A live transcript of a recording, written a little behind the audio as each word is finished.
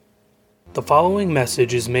The following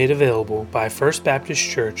message is made available by First Baptist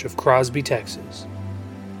Church of Crosby, Texas.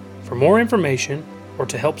 For more information or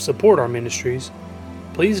to help support our ministries,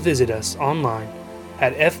 please visit us online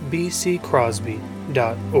at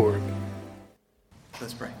fbccrosby.org.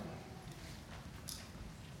 Let's pray.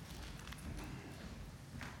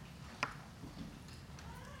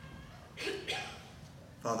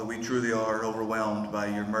 Father, we truly are overwhelmed by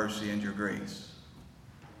your mercy and your grace.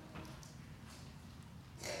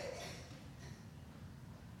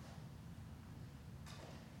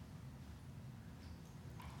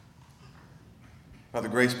 Father,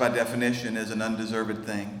 grace by definition is an undeserved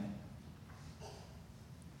thing. It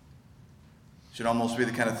should almost be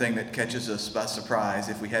the kind of thing that catches us by surprise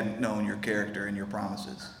if we hadn't known your character and your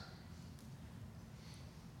promises.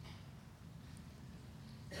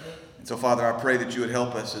 And so, Father, I pray that you would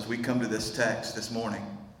help us as we come to this text this morning,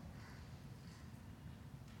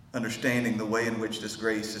 understanding the way in which this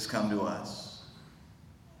grace has come to us,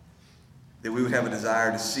 that we would have a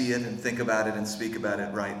desire to see it and think about it and speak about it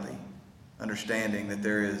rightly, understanding that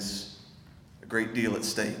there is a great deal at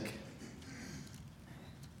stake.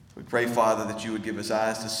 We pray, Father, that you would give us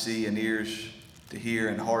eyes to see and ears to hear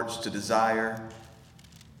and hearts to desire,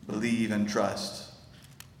 believe, and trust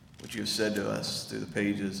what you have said to us through the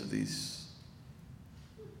pages of these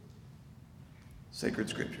sacred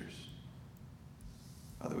scriptures.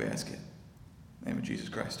 Father, we ask it. In the name of Jesus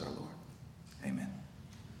Christ our Lord. Amen.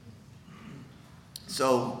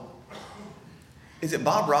 So, is it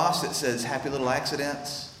Bob Ross that says happy little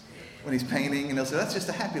accidents when he's painting? And he'll say, that's just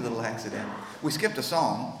a happy little accident. We skipped a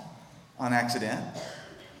song on accident,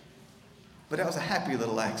 but that was a happy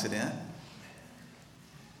little accident.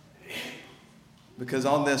 Because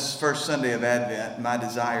on this first Sunday of Advent, my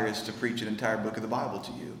desire is to preach an entire book of the Bible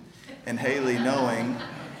to you. And Haley, knowing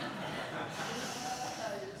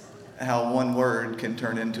how one word can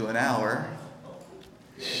turn into an hour,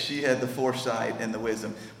 she had the foresight and the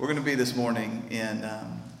wisdom. We're going to be this morning in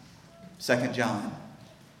 2 John,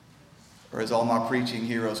 or as all my preaching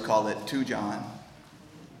heroes call it, 2 John.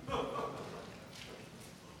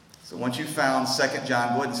 So once you've found 2 John,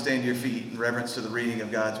 go ahead and stand to your feet in reverence to the reading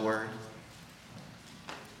of God's Word.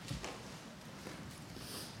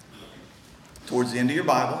 Towards the end of your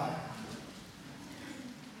Bible,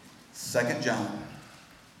 2 John.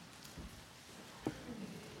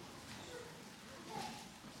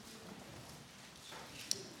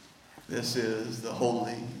 This is the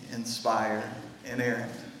holy, inspired,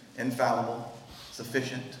 inerrant, infallible,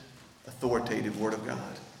 sufficient, authoritative Word of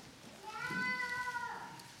God.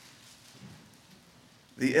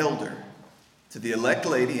 The elder to the elect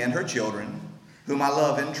lady and her children, whom I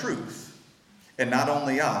love in truth, and not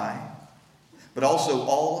only I, but also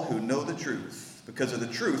all who know the truth, because of the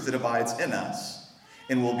truth that abides in us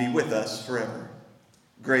and will be with us forever.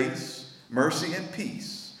 Grace, mercy, and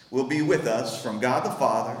peace will be with us from God the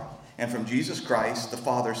Father and from Jesus Christ, the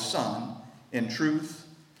Father's Son, in truth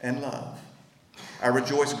and love. I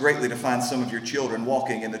rejoice greatly to find some of your children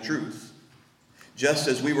walking in the truth, just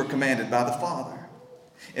as we were commanded by the Father.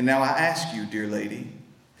 And now I ask you, dear lady,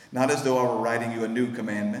 not as though I were writing you a new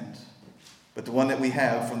commandment, but the one that we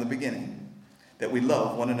have from the beginning, that we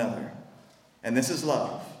love one another. And this is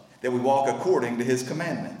love, that we walk according to his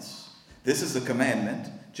commandments. This is the commandment,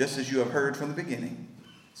 just as you have heard from the beginning,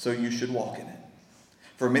 so you should walk in it.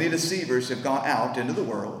 For many deceivers have gone out into the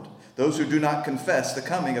world, those who do not confess the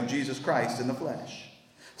coming of Jesus Christ in the flesh.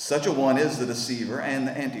 Such a one is the deceiver and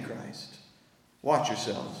the Antichrist. Watch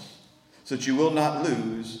yourselves, so that you will not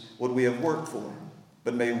lose what we have worked for,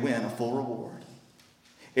 but may win a full reward.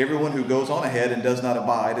 Everyone who goes on ahead and does not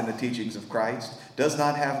abide in the teachings of Christ does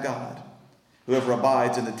not have God. Whoever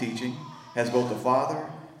abides in the teaching has both the Father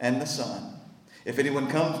and the Son. If anyone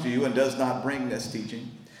comes to you and does not bring this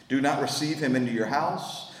teaching, do not receive him into your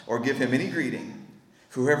house or give him any greeting.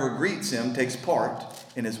 Whoever greets him takes part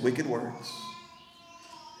in his wicked works.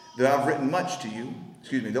 Though I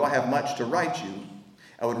have much to write you,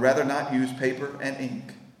 I would rather not use paper and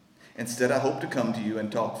ink. Instead, I hope to come to you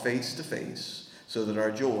and talk face to face, so that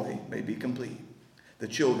our joy may be complete. The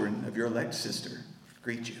children of your elect sister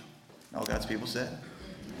greet you. All God's people said,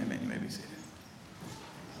 amen. You may be seated.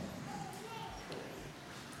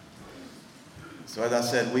 So as I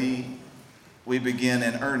said, we begin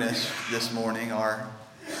in earnest this morning our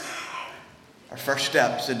first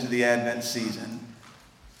steps into the Advent season.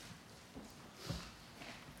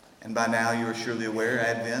 And by now you are surely aware,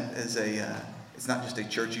 Advent is it's not just a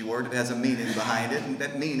churchy word, it has a meaning behind it. And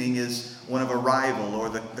that meaning is one of arrival, or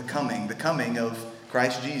the coming of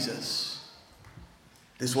Christ Jesus.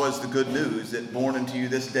 This was the good news that born unto you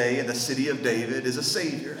this day in the city of David is a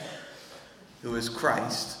Savior, who is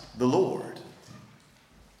Christ the Lord.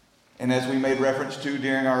 And as we made reference to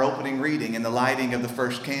during our opening reading in the lighting of the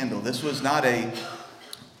first candle, this was not an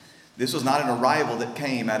arrival that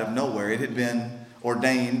came out of nowhere. It had been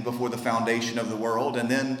ordained before the foundation of the world, and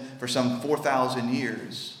then for some 4,000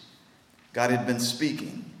 years, God had been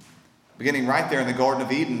speaking. Beginning right there in the Garden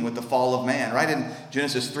of Eden with the fall of man. Right in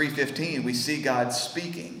Genesis 3:15, we see God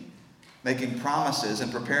speaking, making promises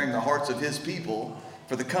and preparing the hearts of his people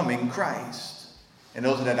for the coming Christ. And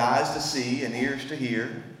those that had eyes to see and ears to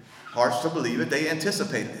hear, hearts to believe it, they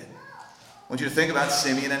anticipated it. I want you to think about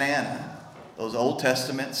Simeon and Anna, those Old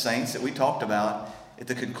Testament saints that we talked about at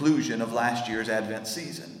the conclusion of last year's Advent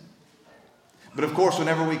season. But of course,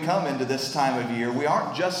 whenever we come into this time of year, we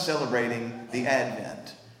aren't just celebrating the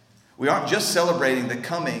Advent. We aren't just celebrating the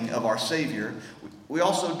coming of our Savior. We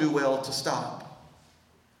also do well to stop,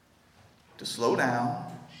 to slow down,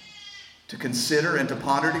 to consider and to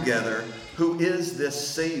ponder together, who is this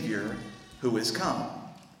Savior who is come?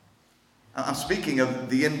 I'm speaking of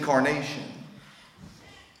the incarnation.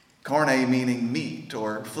 Carne meaning meat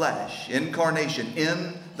or flesh. Incarnation,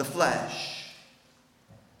 in the flesh.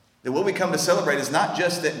 That what we come to celebrate is not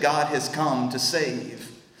just that God has come to save,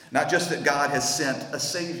 not just that God has sent a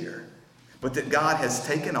Savior, but that God has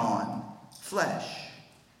taken on flesh.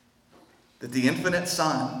 That the infinite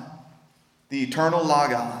Son, the eternal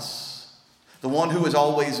Logos, the one who has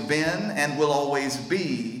always been and will always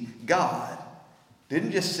be God,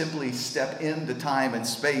 didn't just simply step into time and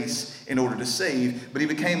space in order to save, but he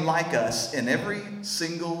became like us in every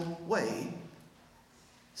single way,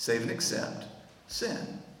 save and except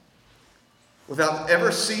sin. Without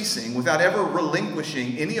ever ceasing, without ever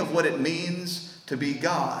relinquishing any of what it means to be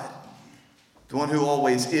God. The one who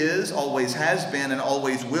always is, always has been, and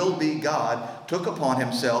always will be God took upon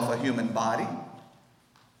himself a human body,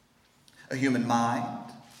 a human mind,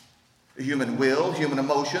 a human will, human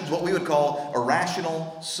emotions, what we would call a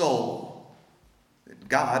rational soul.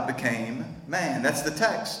 God became man. That's the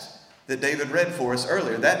text that David read for us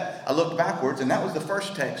earlier. That I looked backwards, and that was the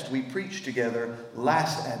first text we preached together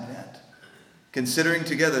last Advent. Considering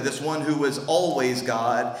together this one who was always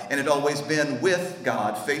God and had always been with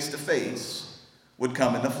God face to face would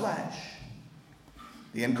come in the flesh.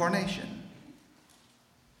 The incarnation.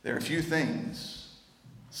 There are few things,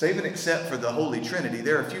 save and except for the Holy Trinity,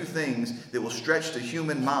 there are few things that will stretch the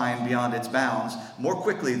human mind beyond its bounds more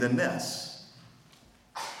quickly than this.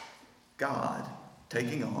 God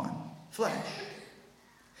taking on flesh.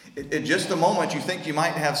 At just the moment you think you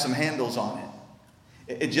might have some handles on it.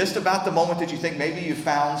 At just about the moment that you think maybe you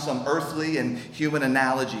found some earthly and human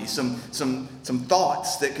analogy, some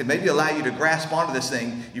thoughts that could maybe allow you to grasp onto this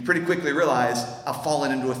thing, you pretty quickly realize I've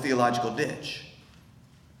fallen into a theological ditch.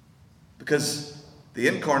 Because the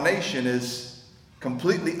incarnation is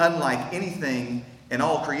completely unlike anything in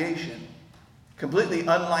all creation. Completely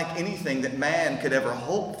unlike anything that man could ever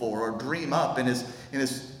hope for or dream up in his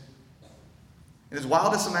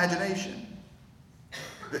wildest imagination.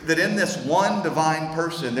 That in this one divine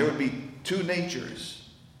person there would be two natures,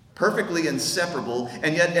 perfectly inseparable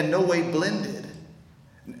and yet in no way blended.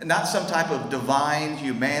 Not some type of divine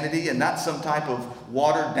humanity and not some type of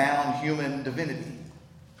watered down human divinity.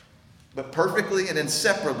 But perfectly and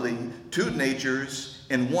inseparably two natures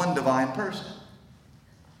in one divine person.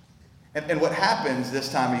 And what happens this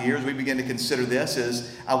time of year as we begin to consider this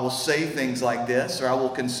is I will say things like this or I will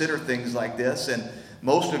consider things like this, and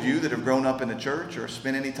most of you that have grown up in the church or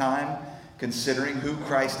spent any time considering who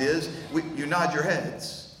Christ is, you nod your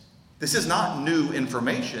heads. This is not new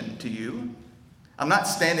information to you. I'm not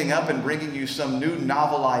standing up and bringing you some new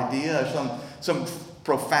novel idea or some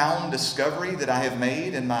profound discovery that I have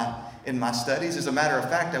made in my studies. As a matter of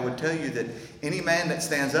fact, I would tell you that any man that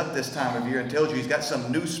stands up this time of year and tells you he's got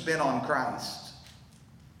some new spin on Christ,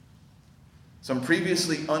 some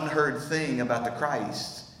previously unheard thing about the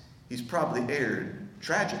Christ, he's probably erred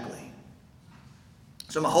tragically.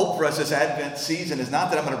 So my hope for us this Advent season is not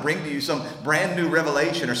that I'm going to bring to you some brand new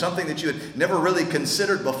revelation or something that you had never really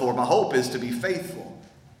considered before. My hope is to be faithful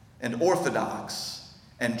and orthodox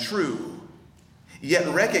and true, yet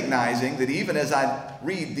recognizing that even as I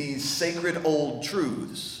read these sacred old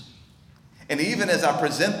truths, and even as I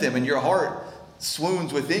present them and your heart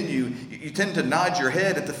swoons within you, you tend to nod your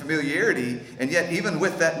head at the familiarity, and yet even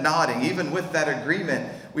with that nodding, even with that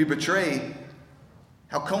agreement, we betray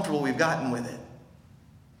how comfortable we've gotten with it.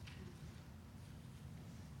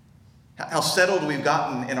 How settled we've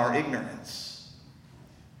gotten in our ignorance.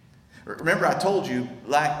 Remember, I told you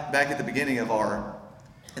back at the beginning of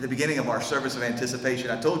our service of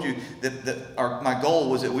anticipation, I told you that my goal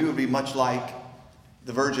was that we would be much like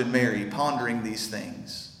the Virgin Mary, pondering these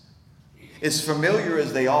things. As familiar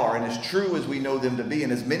as they are and as true as we know them to be,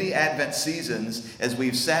 and as many Advent seasons as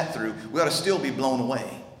we've sat through, we ought to still be blown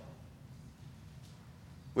away.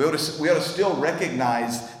 We ought to still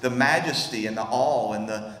recognize the majesty and the awe and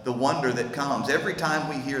the wonder that comes. Every time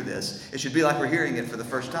we hear this, it should be like we're hearing it for the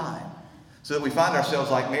first time. So that we find ourselves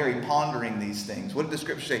like Mary pondering these things. What did the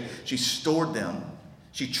scripture say? She stored them.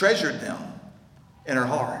 She treasured them in her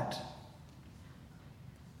heart.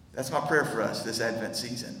 That's my prayer for us this Advent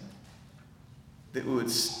season. That we would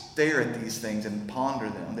stare at these things and ponder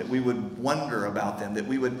them. That we would wonder about them. That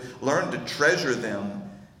we would learn to treasure them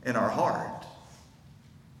in our heart.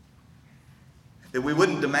 That we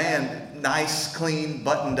wouldn't demand nice, clean,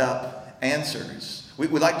 buttoned-up answers. We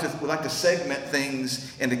like to segment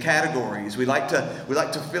things into categories. We like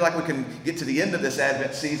to feel like we can get to the end of this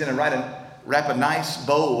Advent season and wrap a nice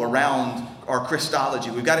bow around our Christology.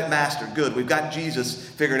 We've got it mastered. Good. We've got Jesus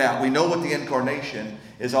figured out. We know what the incarnation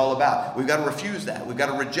is all about. We've got to refuse that. We've got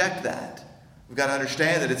to reject that. We've got to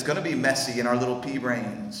understand that it's going to be messy in our little pea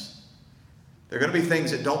brains. There are going to be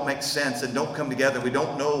things that don't make sense and don't come together. We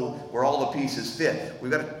don't know where all the pieces fit. We've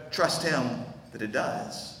got to trust Him that it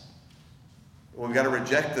does. We've got to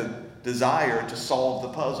reject the desire to solve the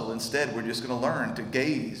puzzle. Instead, we're just going to learn to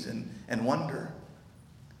gaze and wonder.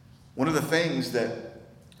 One of the things that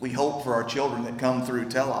we hope for our children that come through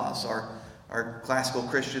Telos, our classical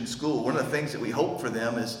Christian school, one of the things that we hope for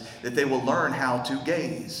them is that they will learn how to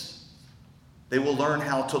gaze. They will learn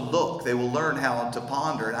how to look. They will learn how to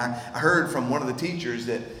ponder. And I heard from one of the teachers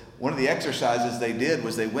that one of the exercises they did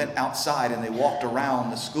was they went outside and they walked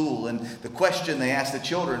around the school. And the question they asked the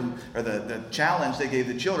children, or the challenge they gave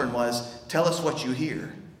the children was, tell us what you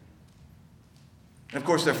hear. And of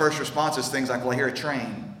course, their first response is things like, well, I hear a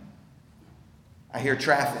train. I hear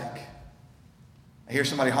traffic. I hear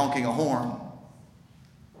somebody honking a horn.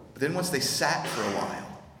 But then once they sat for a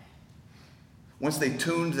while, once they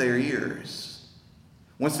tuned their ears,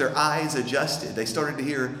 once their eyes adjusted, they started to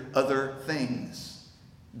hear other things,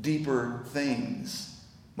 deeper things,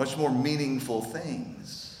 much more meaningful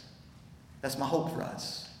things. That's my hope for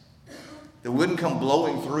us. That we wouldn't come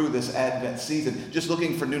blowing through this Advent season just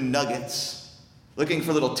looking for new nuggets, looking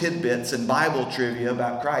for little tidbits and Bible trivia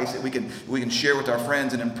about Christ that we can share with our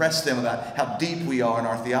friends and impress them about how deep we are in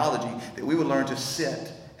our theology, that we would learn to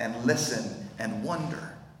sit and listen and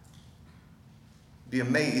wonder. Be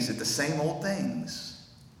amazed at the same old things.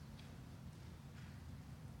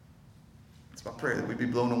 It's my prayer that we'd be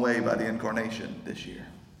blown away by the incarnation this year.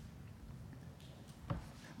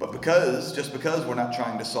 But just because we're not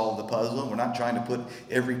trying to solve the puzzle, we're not trying to put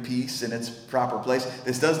every piece in its proper place,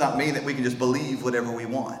 this does not mean that we can just believe whatever we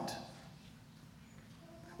want.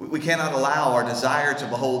 We cannot allow our desire to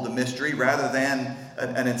behold the mystery rather than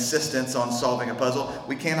an insistence on solving a puzzle.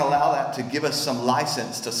 We can't allow that to give us some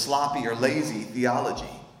license to sloppy or lazy theology.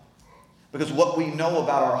 Because what we know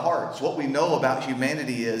about our hearts, what we know about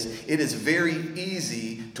humanity is, it is very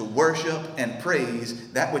easy to worship and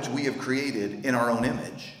praise that which we have created in our own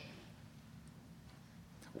image.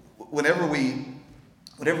 Whenever we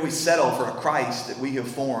settle for a Christ that we have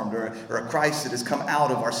formed or a Christ that has come out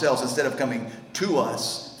of ourselves instead of coming to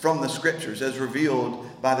us from the Scriptures as revealed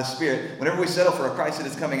by the Spirit, whenever we settle for a Christ that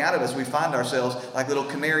is coming out of us, we find ourselves like little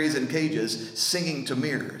canaries in cages singing to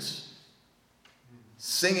mirrors.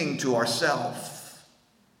 Singing to ourselves,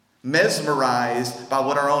 mesmerized by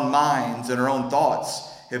what our own minds and our own thoughts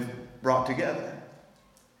have brought together.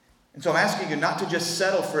 And so I'm asking you not to just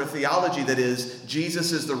settle for a theology that is,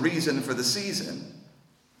 Jesus is the reason for the season,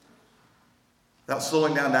 without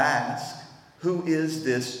slowing down to ask, who is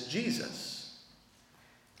this Jesus?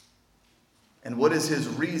 And what is his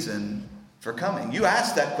reason for coming? You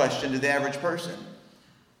ask that question to the average person.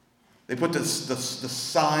 They put the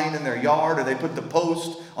sign in their yard, or they put the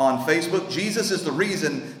post on Facebook. Jesus is the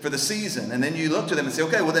reason for the season. And then you look to them and say,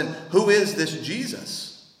 okay, well then, who is this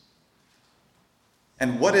Jesus?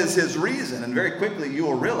 And what is his reason? And very quickly you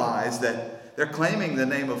will realize that they're claiming the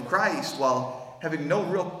name of Christ while having no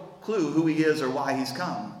real clue who he is or why he's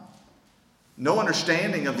come. No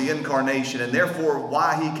understanding of the incarnation and therefore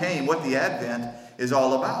why he came, what the Advent is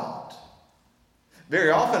all about. Very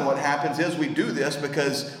often what happens is we do this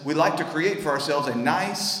because we like to create for ourselves a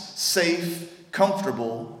nice, safe,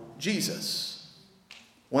 comfortable Jesus.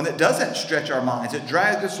 One that doesn't stretch our minds. It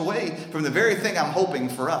drags us away from the very thing I'm hoping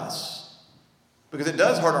for us. Because it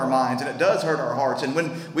does hurt our minds and it does hurt our hearts. And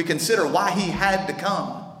when we consider why he had to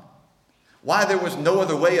come, why there was no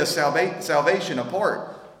other way of salvation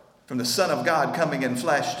apart from the Son of God coming in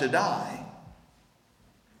flesh to die,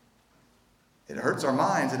 it hurts our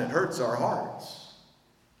minds and it hurts our hearts.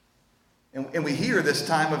 And we hear this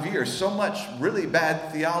time of year so much really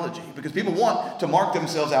bad theology because people want to mark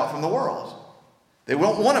themselves out from the world. They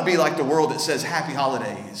won't want to be like the world that says happy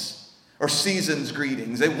holidays or season's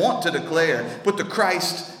greetings. They want to declare, put the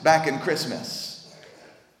Christ back in Christmas.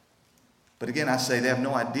 But again, I say they have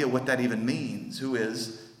no idea what that even means. Who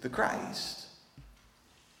is the Christ?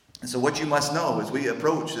 And so what you must know as we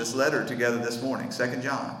approach this letter together this morning, 2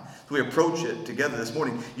 John, as we approach it together this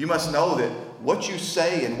morning, you must know that what you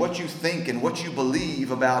say and what you think and what you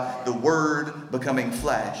believe about the Word becoming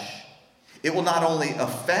flesh, it will not only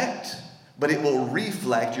affect, but it will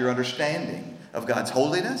reflect your understanding of God's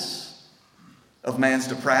holiness, of man's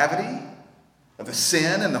depravity, of the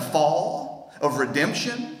sin and the fall, of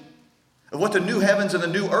redemption, of what the new heavens and the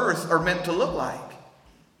new earth are meant to look like.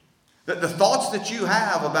 The thoughts that you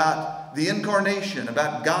have about the incarnation,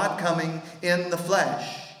 about God coming in the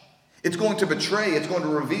flesh, it's going to betray, it's going to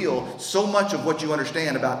reveal so much of what you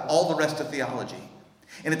understand about all the rest of theology.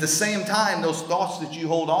 And at the same time, those thoughts that you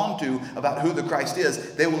hold on to about who the Christ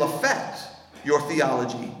is, they will affect your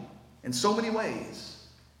theology in so many ways.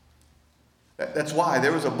 That's why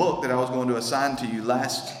there was a book that I was going to assign to you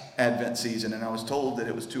last Advent season, and I was told that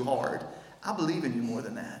it was too hard. I believe in you more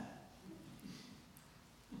than that.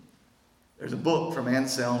 There's a book from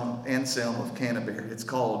Anselm of Canterbury. It's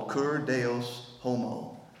called Cur Deus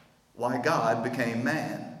Homo, Why God Became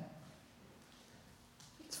Man.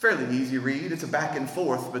 It's a fairly easy read. It's a back and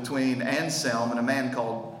forth between Anselm and a man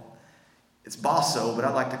called, it's Basso, but I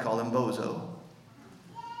like to call him Bozo.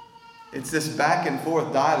 It's this back and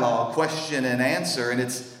forth dialogue, question and answer, and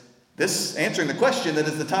it's this answering the question that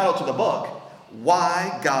is the title to the book,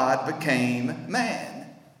 Why God Became Man.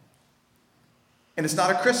 And it's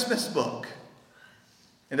not a Christmas book.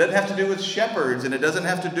 It doesn't have to do with shepherds, and it doesn't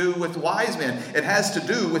have to do with wise men. It has to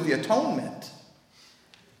do with the atonement.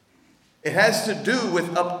 It has to do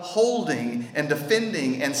with upholding and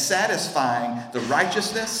defending and satisfying the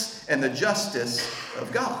righteousness and the justice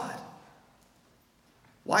of God.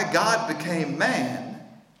 Why God became man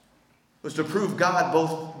was to prove God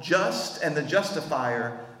both just and the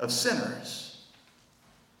justifier of sinners.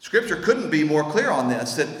 Scripture couldn't be more clear on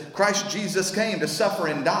this, that Christ Jesus came to suffer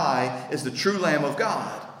and die as the true Lamb of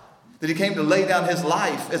God, that he came to lay down his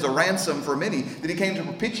life as a ransom for many, that he came to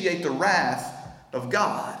propitiate the wrath of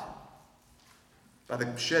God by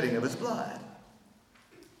the shedding of his blood.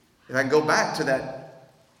 If I can go back to that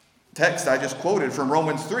text I just quoted from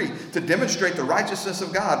Romans 3, to demonstrate the righteousness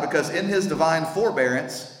of God, because in his divine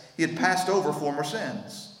forbearance he had passed over former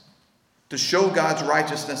sins, to show God's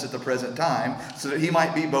righteousness at the present time, so that he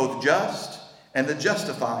might be both just and the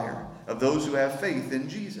justifier of those who have faith in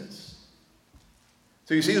Jesus.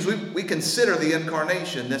 So you see, as we consider the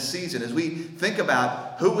incarnation this season, as we think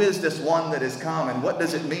about who is this one that has come and what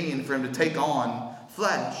does it mean for him to take on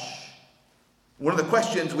flesh, one of the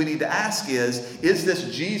questions we need to ask is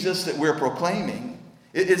this Jesus that we're proclaiming?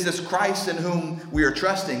 Is this Christ in whom we are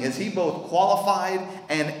trusting? Is he both qualified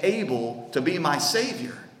and able to be my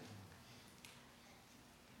Savior?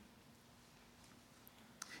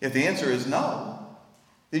 If the answer is no,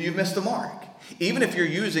 then you've missed the mark. Even if you're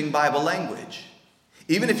using Bible language,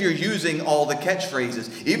 even if you're using all the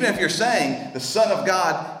catchphrases, even if you're saying the Son of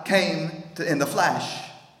God came in the flesh,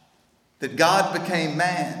 that God became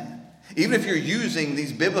man, even if you're using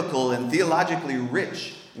these biblical and theologically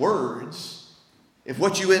rich words, if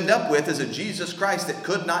what you end up with is a Jesus Christ that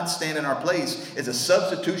could not stand in our place as a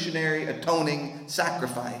substitutionary atoning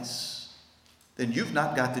sacrifice, then you've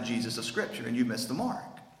not got the Jesus of Scripture and you missed the mark.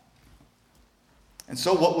 And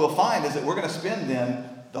so what we'll find is that we're going to spend then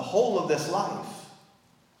the whole of this life.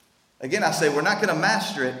 Again, I say we're not going to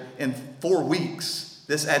master it in 4 weeks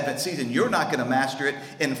this Advent season. You're not going to master it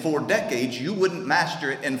in 4 decades. You wouldn't master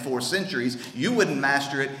it in 4 centuries. You wouldn't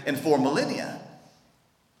master it in 4 millennia.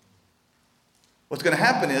 What's going to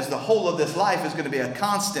happen is the whole of this life is going to be a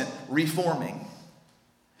constant reforming.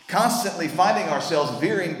 Constantly finding ourselves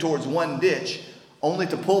veering towards one ditch only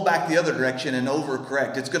to pull back the other direction and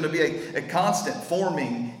overcorrect. It's going to be a constant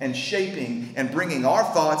forming and shaping and bringing our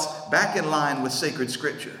thoughts back in line with sacred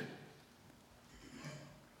Scripture.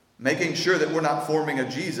 Making sure that we're not forming a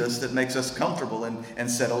Jesus that makes us comfortable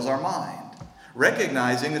and settles our mind.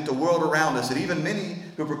 Recognizing that the world around us, and even many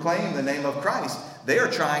who proclaim the name of Christ, they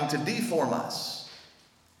are trying to deform us.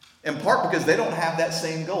 In part because they don't have that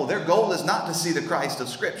same goal. Their goal is not to see the Christ of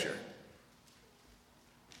Scripture.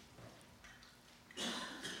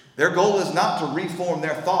 Their goal is not to reform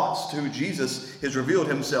their thoughts to who Jesus has revealed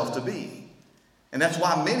himself to be. And that's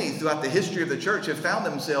why many throughout the history of the church have found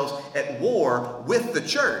themselves at war with the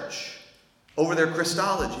church over their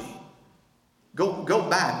Christology. Go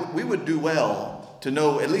back. We would do well to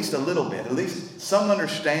know at least a little bit, at least some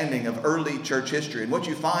understanding of early church history. And what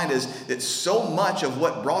you find is that so much of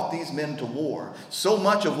what brought these men to war, so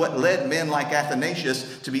much of what led men like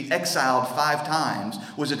Athanasius to be exiled 5 times,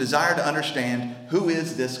 was a desire to understand, who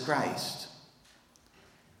is this Christ?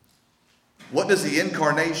 What does the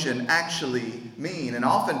incarnation actually mean? And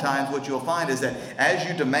oftentimes what you'll find is that as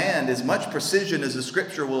you demand as much precision as the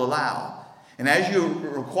Scripture will allow, and as you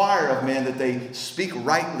require of men that they speak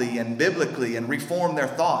rightly and biblically and reform their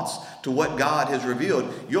thoughts to what God has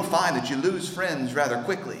revealed, you'll find that you lose friends rather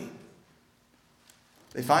quickly.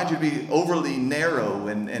 They find you to be overly narrow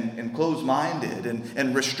and closed-minded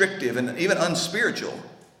and restrictive and even unspiritual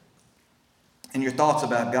in your thoughts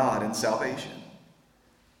about God and salvation.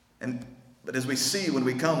 But as we see when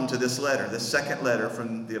we come to this letter, this second letter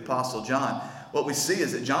from the Apostle John, what we see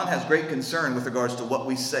is that John has great concern with regards to what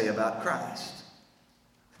we say about Christ.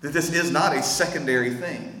 That this is not a secondary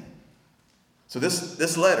thing. So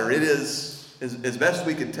this letter, it is, as best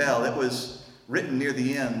we could tell, it was written near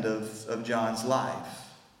the end of John's life.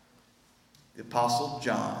 The Apostle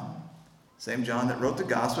John, same John that wrote the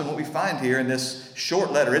Gospel. And what we find here in this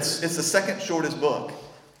short letter, it's the second shortest book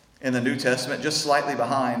in the New Testament, just slightly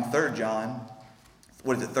behind 3 John.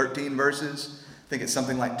 What is it, 13 verses? I think it's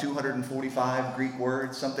something like 245 Greek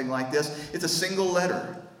words, something like this. It's a single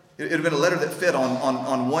letter. It would have been a letter that fit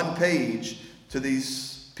on one page to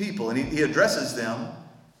these people. And he addresses them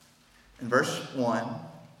in verse 1.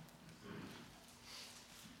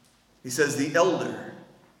 He says, the elder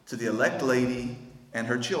to the elect lady and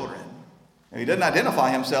her children. Now, he doesn't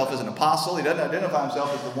identify himself as an apostle. He doesn't identify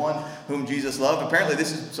himself as the one whom Jesus loved. Apparently,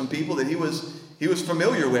 this is some people that he was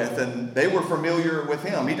familiar with, and they were familiar with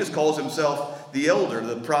him. He just calls himself the elder,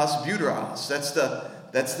 the presbyteros.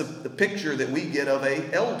 That's the picture that we get of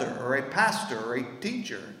an elder or a pastor or a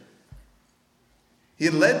teacher. He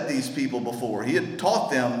had led these people before. He had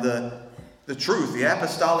taught them the truth, the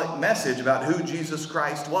apostolic message about who Jesus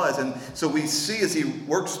Christ was. And so we see as he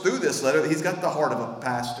works through this letter that he's got the heart of a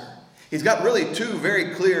pastor. He's got really 2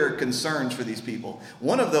 very clear concerns for these people.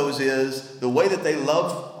 One of those is the way that they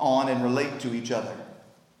love on and relate to each other.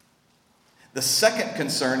 The second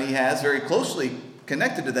concern he has, very closely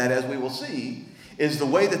connected to that as we will see, is the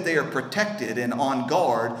way that they are protected and on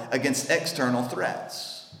guard against external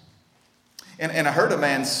threats. And I heard a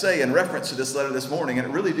man say in reference to this letter this morning, and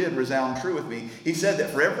it really did resound true with me. He said that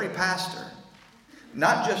for every pastor,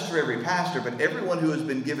 not just for every pastor, but everyone who has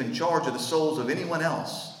been given charge of the souls of anyone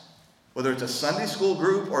else, whether it's a Sunday school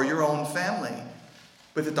group or your own family,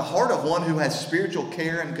 but at the heart of one who has spiritual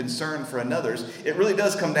care and concern for another's, it really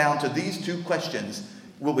does come down to these 2 questions.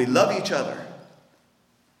 Will we love each other?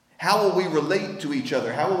 How will we relate to each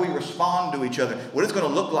other? How will we respond to each other? What is it going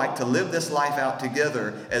to look like to live this life out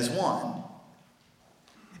together as one?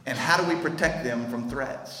 And how do we protect them from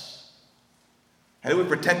threats? How do we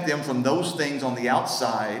protect them from those things on the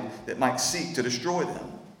outside that might seek to destroy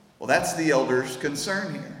them? Well, that's the elder's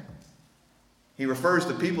concern here. He refers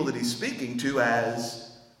to people that he's speaking to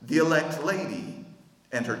as the elect lady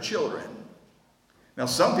and her children. Now,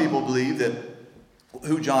 some people believe that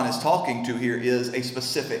who John is talking to here is a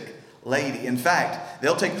specific lady. In fact,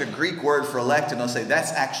 they'll take the Greek word for elect and they'll say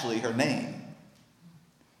that's actually her name.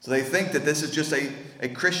 So they think that this is just a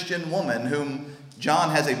Christian woman whom John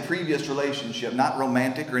has a previous relationship, not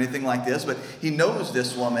romantic or anything like this, but he knows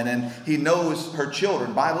this woman and he knows her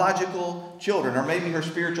children, biological children, or maybe her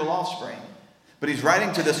spiritual offspring. But he's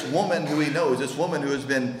writing to this woman who he knows, this woman who has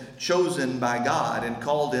been chosen by God and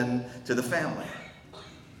called into the family.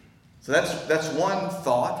 So that's one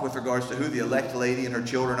thought with regards to who the elect lady and her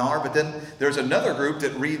children are. But then there's another group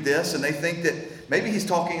that read this and they think that maybe he's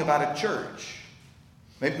talking about a church.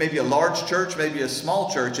 Maybe a large church, maybe a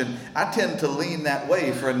small church. And I tend to lean that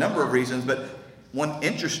way for a number of reasons. But one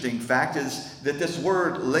interesting fact is that this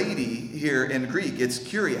word lady here in Greek, it's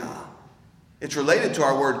kuria. It's related to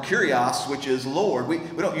our word kurios, which is Lord. We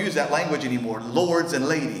don't use that language anymore, lords and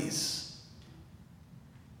ladies.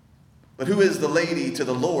 But who is the lady to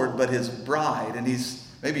the Lord but his bride? And he's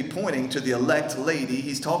maybe pointing to the elect lady.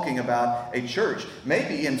 He's talking about a church.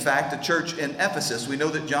 Maybe, in fact, a church in Ephesus. We know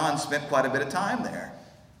that John spent quite a bit of time there.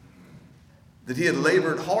 That he had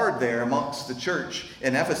labored hard there amongst the church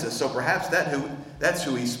in Ephesus. So perhaps that's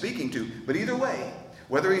who he's speaking to. But either way,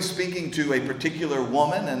 whether he's speaking to a particular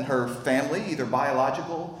woman and her family, either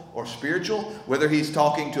biological or spiritual, whether he's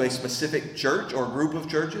talking to a specific church or group of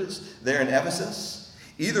churches there in Ephesus,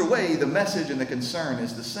 either way, the message and the concern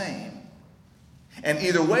is the same. And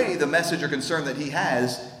either way, the message or concern that he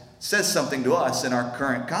has says something to us in our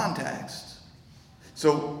current context.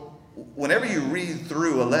 So whenever you read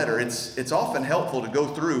through a letter, it's often helpful to go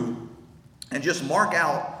through and just mark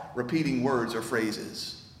out repeating words or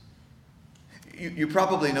phrases. You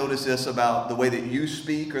probably notice this about the way that you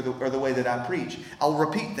speak or the way that I preach. I'll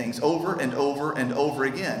repeat things over and over and over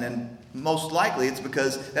again, and most likely it's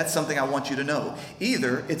because that's something I want you to know.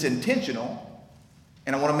 Either it's intentional,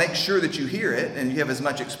 and I want to make sure that you hear it and you have as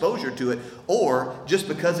much exposure to it, or just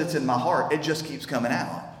because it's in my heart, it just keeps coming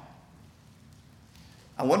out.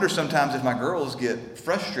 I wonder sometimes if my girls get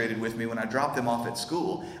frustrated with me when I drop them off at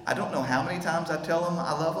school. I don't know how many times I tell them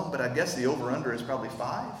I love them, but I guess the over-under is probably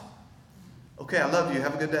 5. Okay, I love you.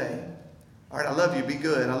 Have a good day. All right, I love you. Be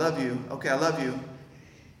good. I love you. Okay, I love you.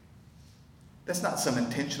 That's not some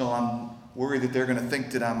intentional, I'm worried that they're going to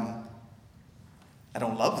think that I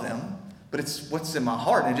don't love them. But it's what's in my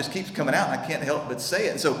heart, and it just keeps coming out, and I can't help but say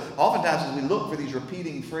it. And so oftentimes as we look for these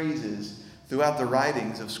repeating phrases throughout the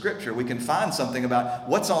writings of Scripture, we can find something about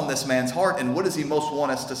what's on this man's heart and what does he most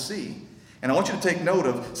want us to see. And I want you to take note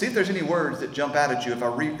of, see if there's any words that jump out at you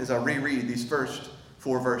as I reread these first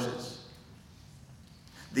 4 verses.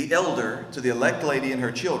 The elder to the elect lady and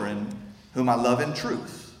her children, whom I love in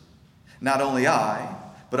truth. Not only I,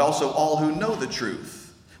 but also all who know the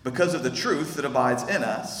truth, because of the truth that abides in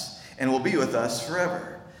us and will be with us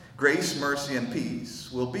forever. Grace, mercy, and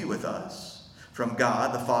peace will be with us from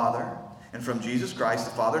God the Father and from Jesus Christ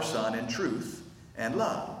the Father, Son, in truth and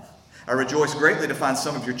love. I rejoice greatly to find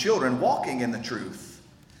some of your children walking in the truth,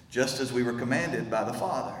 just as we were commanded by the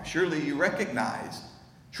Father. Surely you recognize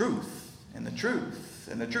truth and the truth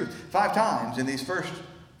and the truth. 5 times in these first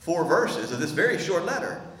 4 verses of this very short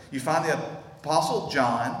letter, you find the Apostle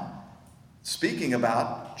John speaking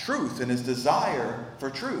about truth and his desire for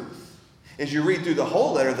truth. As you read through the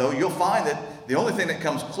whole letter, though, you'll find that the only thing that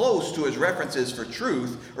comes close to his references for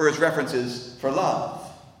truth are his references for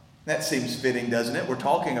love. That seems fitting, doesn't it? We're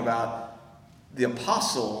talking about the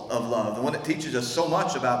apostle of love, the one that teaches us so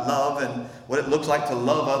much about love and what it looks like to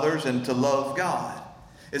love others and to love God.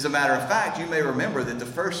 As a matter of fact, you may remember that the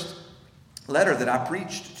first letter that I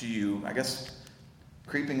preached to you, I guess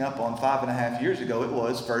creeping up on 5.5 years ago, it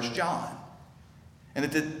was 1 John. And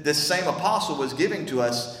that this same apostle was giving to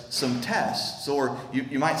us some tests, or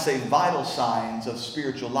you might say vital signs of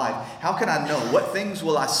spiritual life. How can I know? What things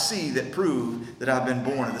will I see that prove that I've been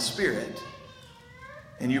born of the Spirit?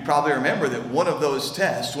 And you probably remember that one of those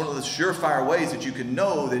tests, one of the surefire ways that you can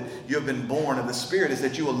know that you have been born of the Spirit, is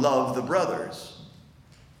that you will love the brothers.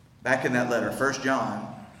 Back in that letter, 1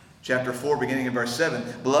 John chapter 4, beginning in verse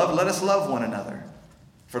 7, Beloved, let us love one another,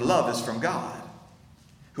 for love is from God.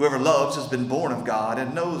 Whoever loves has been born of God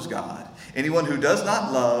and knows God. Anyone who does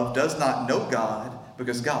not love does not know God,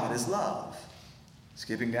 because God is love.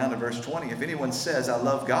 Skipping down to verse 20, if anyone says, I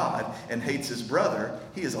love God, and hates his brother,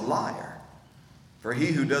 he is a liar. For he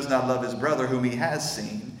who does not love his brother whom he has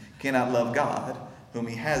seen cannot love God whom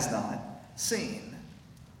he has not seen.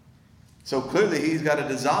 So clearly he's got a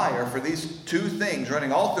desire for these 2 things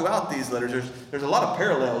running all throughout these letters. There's a lot of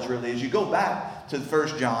parallels really as you go back to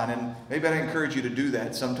 1 John, and maybe I'd encourage you to do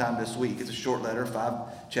that sometime this week. It's a short letter,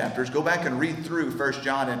 5 chapters. Go back and read through 1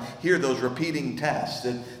 John and hear those repeating tests.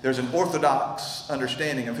 That there's an orthodox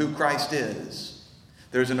understanding of who Christ is.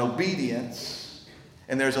 There's an obedience,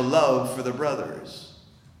 and there's a love for the brothers.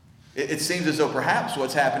 It seems as though perhaps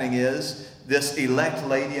what's happening is this elect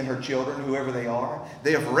lady and her children, whoever they are,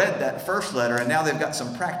 they have read that first letter, and now they've got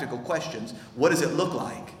some practical questions. What does it look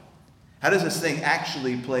like? How does this thing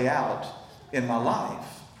actually play out in my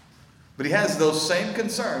life? But he has those same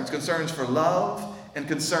concerns for love and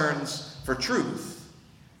concerns for truth.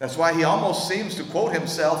 That's why he almost seems to quote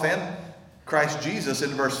himself and Christ Jesus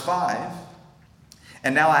in verse 5.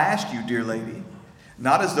 And now I ask you, dear lady,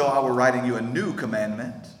 not as though I were writing you a new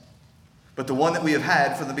commandment, but the one that we have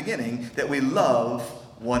had from the beginning, that we love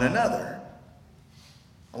one another.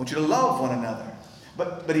 I want you to love one another.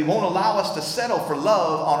 But he won't allow us to settle for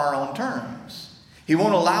love on our own terms. He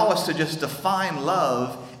won't allow us to just define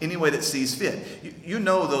love any way that sees fit. You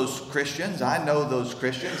know those Christians. I know those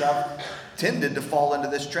Christians. I've tended to fall into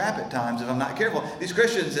this trap at times if I'm not careful. These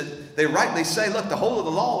Christians, they rightly say, look, the whole of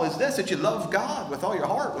the law is this, that you love God with all your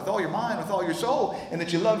heart, with all your mind, with all your soul, and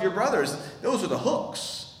that you love your brothers. Those are the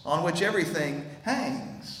hooks on which everything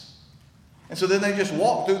hangs. And so then they just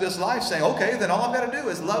walk through this life saying, okay, then all I've got to do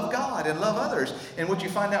is love God and love others. And what you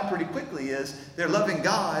find out pretty quickly is they're loving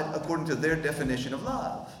God according to their definition of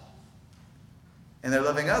love. And they're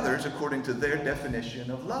loving others according to their definition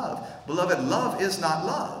of love. Beloved, love is not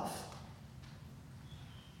love.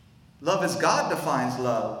 Love as God defines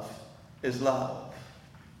love is love.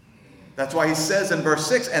 That's why he says in verse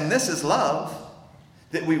 6, and this is love,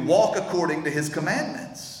 that we walk according to his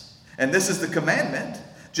commandments. And this is the commandment,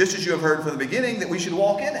 just as you have heard from the beginning, that we should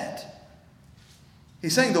walk in it.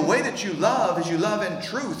 He's saying the way that you love is you love in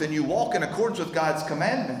truth and you walk in accordance with God's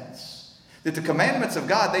commandments. That the commandments of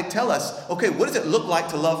God, they tell us, okay, what does it look like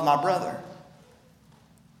to love my brother?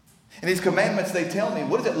 And these commandments, they tell me,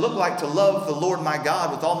 what does it look like to love the Lord my God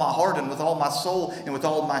with all my heart and with all my soul and with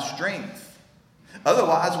all my strength?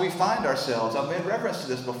 Otherwise, we find ourselves, I've made reference to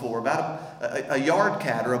this before, about a yard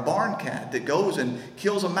cat or a barn cat that goes and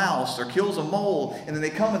kills a mouse or kills a mole, and then they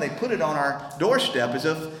come and they put it on our doorstep as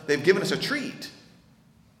if they've given us a treat.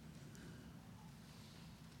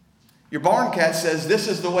 Your barn cat says, this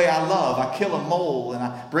is the way I love. I kill a mole and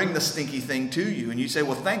I bring the stinky thing to you. And you say,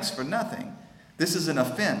 well, thanks for nothing. This is an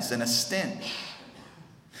offense and a stench.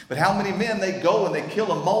 But how many men, they go and they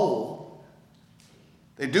kill a mole?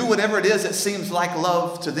 They do whatever it is that seems like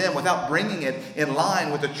love to them without bringing it in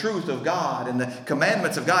line with the truth of God and the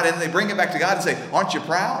commandments of God. And then they bring it back to God and say, aren't you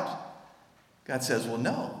proud? God says, well,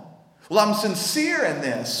 no. Well, I'm sincere in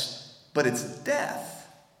this, but it's death.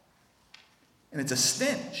 And it's a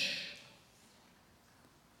stench.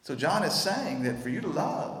 So John is saying that for you to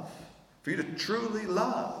love, for you to truly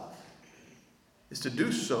love, is to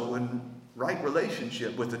do so in right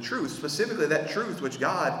relationship with the truth, specifically that truth which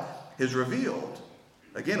God has revealed.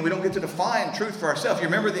 Again, we don't get to define truth for ourselves. You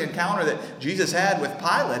remember the encounter that Jesus had with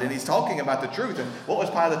Pilate, and he's talking about the truth. And what was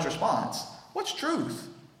Pilate's response? What's truth?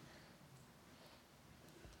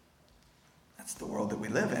 That's the world that we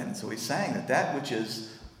live in. So he's saying that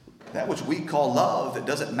which we call love that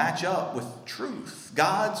doesn't match up with truth.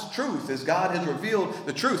 God's truth, as God has revealed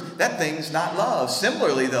the truth, that thing's not love.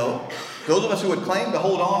 Similarly, though, those of us who would claim to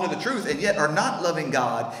hold on to the truth and yet are not loving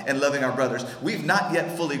God and loving our brothers, we've not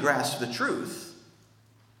yet fully grasped the truth.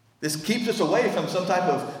 This keeps us away from some type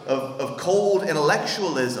of cold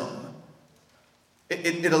intellectualism.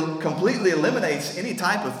 It completely eliminates any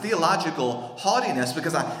type of theological haughtiness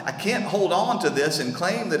because I can't hold on to this and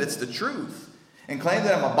claim that it's the truth and claim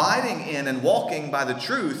that I'm abiding in and walking by the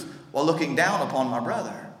truth while looking down upon my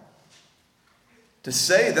brother. To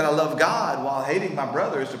say that I love God while hating my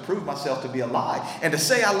brother is to prove myself to be a lie. And to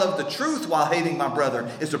say I love the truth while hating my brother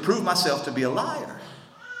is to prove myself to be a liar.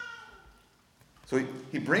 So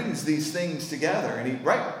he brings these things together. And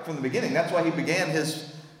right from the beginning, that's why he began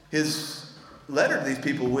his letter to these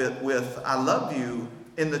people with I love you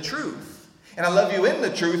in the truth. And I love you in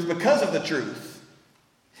the truth because of the truth.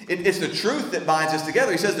 It's the truth that binds us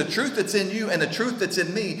together. He says the truth that's in you and the truth that's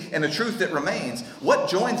in me and the truth that remains. What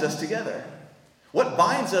joins us together? What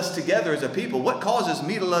binds us together as a people? What causes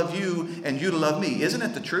me to love you and you to love me? Isn't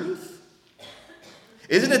it the truth?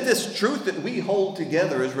 Isn't it this truth that we hold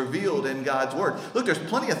together as revealed in God's Word? Look, there's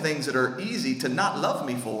plenty of things that are easy to not love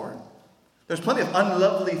me for. There's plenty of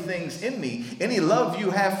unlovely things in me. Any love you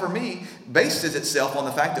have for me bases itself on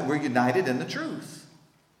the fact that we're united in the truth.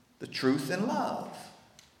 The truth and love.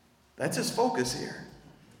 That's his focus here.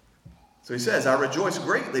 So he says, I rejoice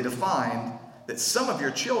greatly to find that some of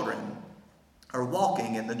your children are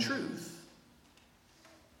walking in the truth.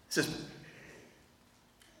 He says,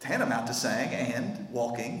 tantamount to saying, and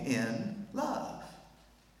walking in love.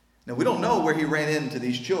 Now, we don't know where he ran into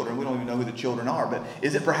these children. We don't even know who the children are. But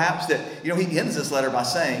is it perhaps that, he ends this letter by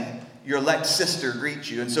saying, your elect sister greets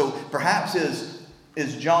you. And so perhaps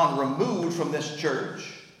is John removed from this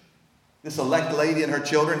church, this elect lady and her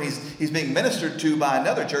children? He's being ministered to by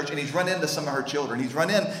another church, and he's run into some of her children. He's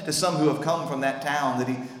run into some who have come from that town that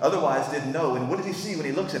he otherwise didn't know. And what does he see when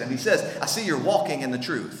he looks at them? He says, I see you're walking in the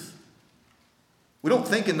truth. We don't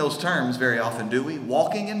think in those terms very often, do we?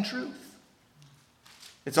 Walking in truth.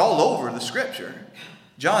 It's all over the Scripture.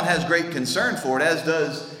 John has great concern for it, as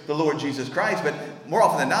does the Lord Jesus Christ. But more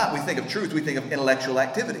often than not, we think of truth, we think of intellectual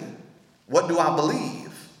activity. What do I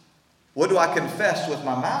believe? What do I confess with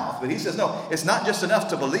my mouth? But he says, no, it's not just enough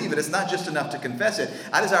to believe it. It's not just enough to confess it.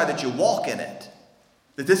 I desire that you walk in it.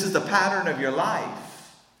 That this is the pattern of your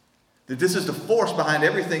life. That this is the force behind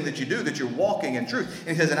everything that you do, that you're walking in truth.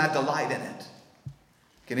 And he says, and I delight in it.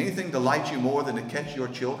 Can anything delight you more than to catch your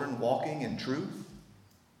children walking in truth?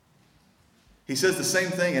 He says the same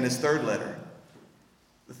thing in his third letter.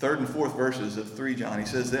 The third and fourth verses of 3 John. He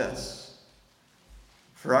says this,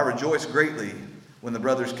 for I rejoice greatly when the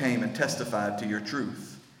brothers came and testified to your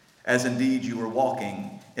truth, as indeed you were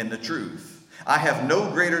walking in the truth. I have no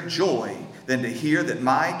greater joy than to hear that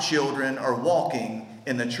my children are walking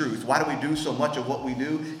in the truth. Why do we do so much of what we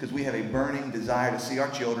do? Because we have a burning desire to see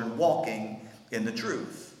our children walking in the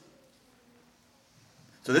truth.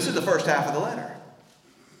 So this is the first half of the letter.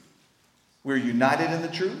 We're united in the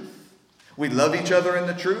truth. We love each other in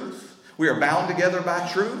the truth. We are bound together by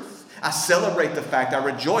truth. I celebrate the fact, I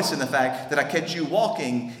rejoice in the fact that I catch you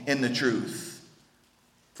walking in the truth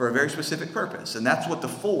for a very specific purpose. And that's what the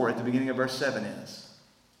for at the beginning of verse 7 is.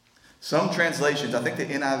 Some translations, I think the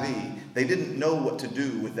NIV, they didn't know what to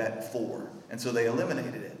do with that for, and so they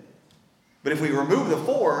eliminated it. But if we remove the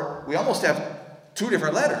for, we almost have two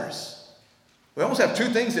different letters. We almost have two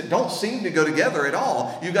things that don't seem to go together at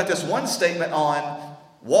all. You've got this one statement on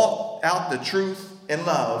walk out the truth in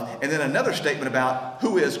love, and then another statement about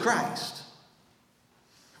who is Christ.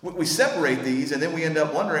 We separate these, and then we end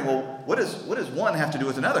up wondering, well, what does one have to do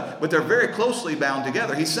with another? But they're very closely bound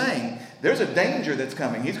together. He's saying there's a danger that's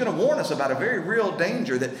coming. He's going to warn us about a very real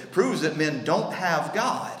danger that proves that men don't have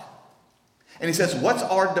God. And he says, what's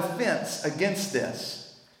our defense against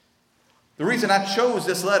this? The reason I chose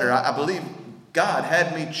this letter, I believe God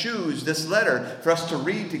had me choose this letter for us to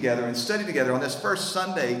read together and study together on this first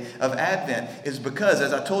Sunday of Advent, is because,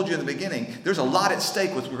 as I told you in the beginning, there's a lot at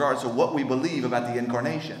stake with regards to what we believe about the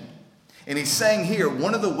incarnation. And he's saying here,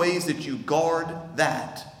 one of the ways that you guard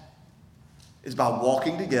that is by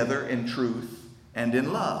walking together in truth and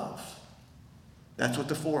in love. That's what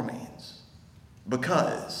the for means.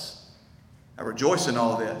 Because I rejoice in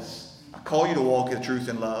all this. I call you to walk in truth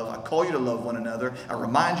and love. I call you to love one another. I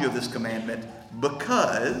remind you of this commandment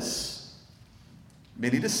because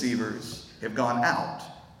many deceivers have gone out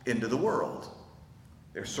into the world.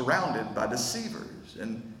 They're surrounded by deceivers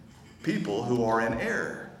and people who are in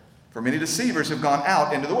error. For many deceivers have gone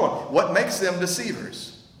out into the world. What makes them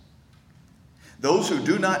deceivers? Those who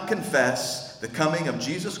do not confess the coming of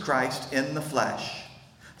Jesus Christ in the flesh.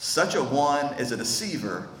 Such a one is a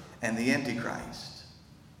deceiver and the Antichrist.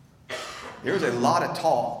 There's a lot of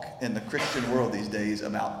talk in the Christian world these days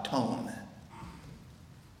about tone.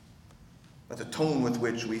 About the tone with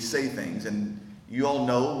which we say things. And you all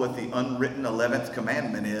know what the unwritten 11th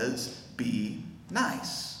commandment is. Be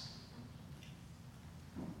nice.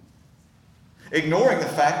 Ignoring the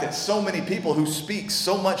fact that so many people who speak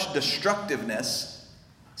so much destructiveness,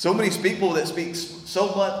 so many people that speak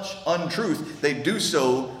so much untruth, they do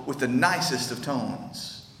so with the nicest of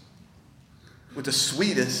tones. With the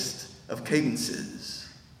sweetest of cadences.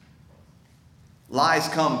 Lies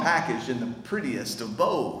come packaged in the prettiest of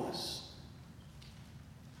bows.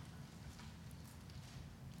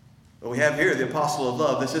 But we have here the apostle of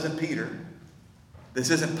love. This isn't Peter. This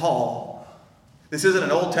isn't Paul. This isn't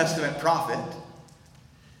an Old Testament prophet.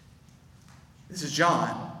 This is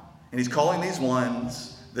John. And he's calling these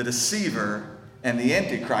ones the deceiver and the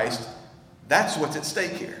Antichrist. That's what's at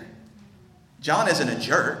stake here. John isn't a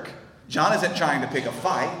jerk. John isn't trying to pick a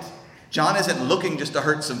fight. John isn't looking just to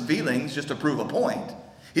hurt some feelings, just to prove a point.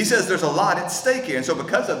 He says there's a lot at stake here. And so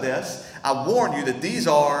because of this, I warn you that these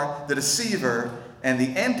are the deceiver and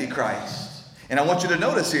the Antichrist. And I want you to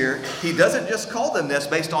notice here, he doesn't just call them this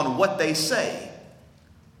based on what they say.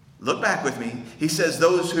 Look back with me. He says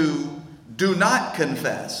those who do not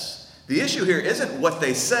confess. The issue here isn't what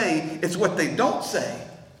they say, it's what they don't say.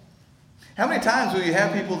 How many times will you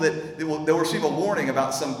have people that they'll receive a warning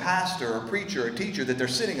about some pastor or preacher or teacher that they're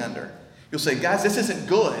sitting under? You'll say, guys, this isn't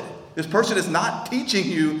good. This person is not teaching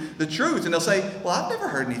you the truth. And they'll say, well, I've never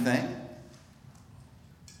heard anything.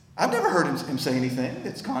 I've never heard him say anything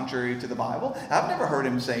that's contrary to the Bible. I've never heard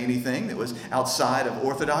him say anything that was outside of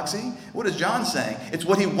orthodoxy. What is John saying? It's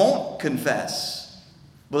what he won't confess.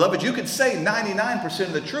 Beloved, you could say 99%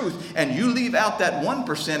 of the truth and you leave out that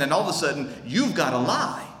 1% and all of a sudden you've got a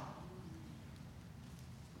lie.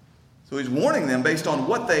 So he's warning them based on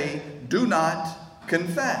what they do not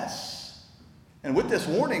confess. And with this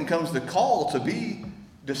warning comes the call to be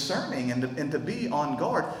discerning and to be on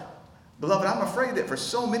guard. Beloved, I'm afraid that for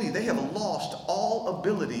so many, they have lost all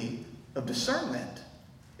ability of discernment.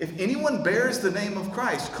 If anyone bears the name of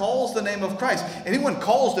Christ, calls the name of Christ, anyone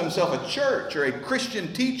calls themselves a church or a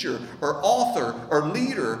Christian teacher or author or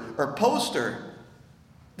leader or poster,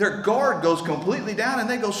 their guard goes completely down and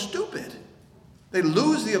they go stupid. They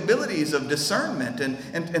lose the abilities of discernment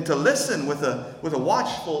and to listen with a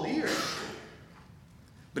watchful ear.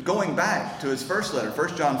 But going back to his first letter,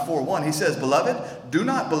 1 John 4:1, he says, Beloved, do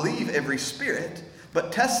not believe every spirit,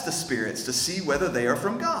 but test the spirits to see whether they are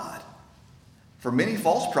from God. For many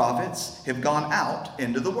false prophets have gone out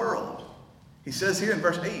into the world. He says here in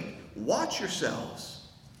verse 8, watch yourselves.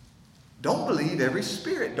 Don't believe every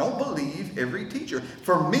spirit. Don't believe every teacher.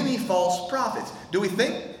 For many false prophets. Do we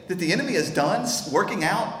think that the enemy is done working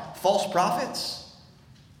out false prophets?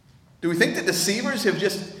 Do we think that deceivers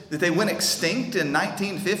that they went extinct in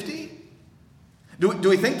 1950? Do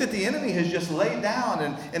we think that the enemy has just laid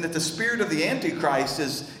down and that the spirit of the Antichrist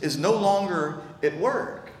is no longer at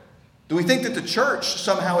work? Do we think that the church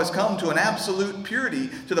somehow has come to an absolute purity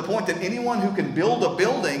to the point that anyone who can build a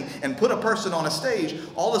building and put a person on a stage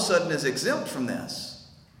all of a sudden is exempt from this?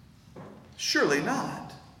 Surely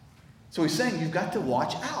not. So he's saying you've got to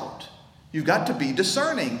watch out. You've got to be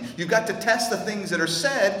discerning. You've got to test the things that are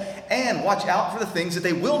said and watch out for the things that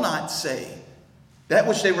they will not say, that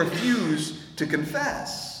which they refuse to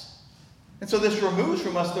confess. And so this removes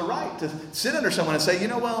from us the right to sit under someone and say,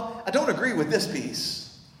 well, I don't agree with this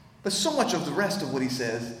piece, but so much of the rest of what he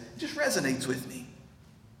says just resonates with me.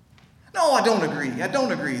 No, I don't agree. I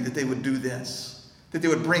don't agree that they would do this, that they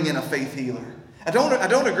would bring in a faith healer. I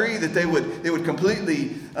don't agree that they would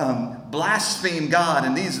completely blaspheme God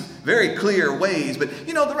in these very clear ways. But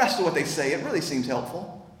the rest of what they say, it really seems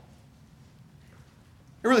helpful.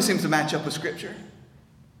 It really seems to match up with Scripture.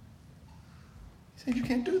 He said, you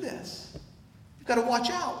can't do this. You've got to watch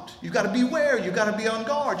out. You've got to beware. You've got to be on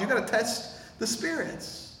guard. You've got to test the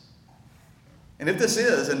spirits. And if this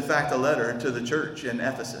is, in fact, a letter to the church in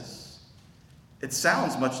Ephesus, it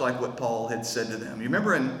sounds much like what Paul had said to them. You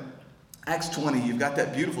remember in Acts 20, you've got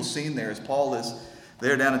that beautiful scene there as Paul is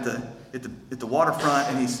there down at the waterfront,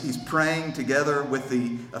 and he's praying together with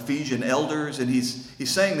the Ephesian elders, and he's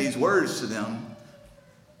saying these words to them.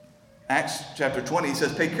 Acts chapter 20, he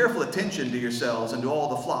says, "Pay careful attention to yourselves and to all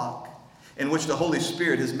the flock, in which the Holy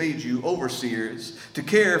Spirit has made you overseers, to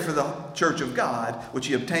care for the church of God, which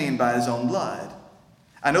he obtained by his own blood.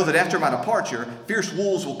 I know that after my departure, fierce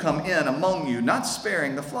wolves will come in among you, not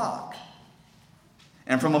sparing the flock.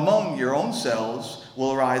 And from among your own selves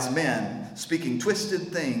will arise men, speaking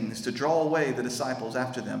twisted things to draw away the disciples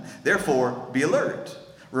after them. Therefore, be alert,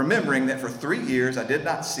 remembering that for 3 years I did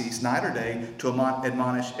not cease night or day to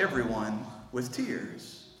admonish everyone with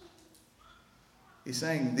tears." He's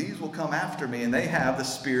saying these will come after me, and they have the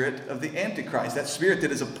spirit of the Antichrist, that spirit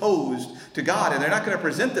that is opposed to God. And they're not going to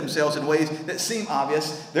present themselves in ways that seem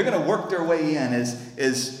obvious. They're going to work their way in as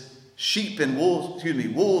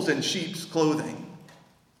wolves in sheep's clothing.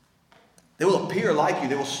 They will appear like you.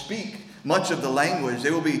 They will speak much of the language.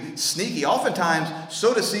 They will be sneaky. Oftentimes,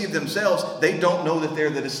 so deceive themselves, they don't know that they're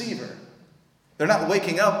the deceiver. They're not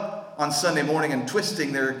waking up on Sunday morning and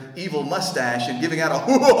twisting their evil mustache and giving out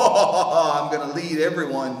I'm going to lead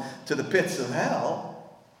everyone to the pits of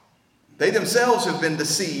hell. They themselves have been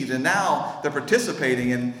deceived, and now they're participating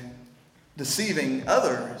in deceiving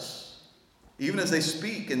others. Even as they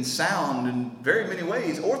speak and sound in very many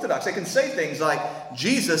ways orthodox. They can say things like,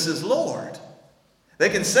 Jesus is Lord. They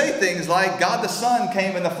can say things like, God the Son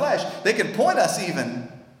came in the flesh. They can point us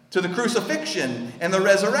even to the crucifixion and the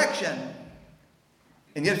resurrection.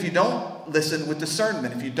 And yet if you don't listen with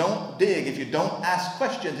discernment, if you don't dig, if you don't ask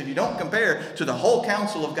questions, if you don't compare to the whole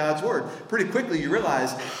counsel of God's Word, pretty quickly you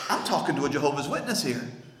realize, I'm talking to a Jehovah's Witness here.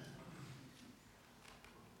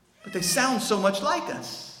 But they sound so much like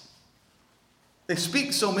us. They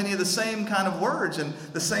speak so many of the same kind of words and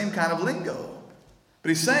the same kind of lingo. But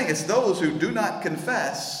he's saying it's those who do not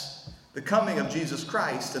confess the coming of Jesus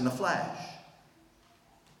Christ in the flesh.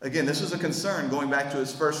 Again, this is a concern going back to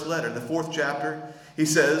his first letter, the 4th chapter. He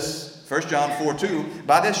says, 1 John 4:2,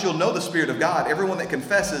 "By this you'll know the Spirit of God. Everyone that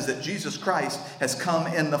confesses that Jesus Christ has come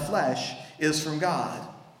in the flesh is from God.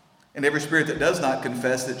 And every spirit that does not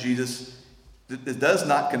confess Jesus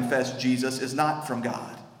is not from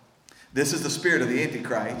God. This is the spirit of the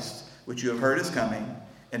Antichrist, which you have heard is coming,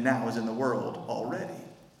 and now is in the world already."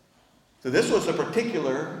 So this was a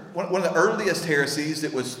particular, one of the earliest heresies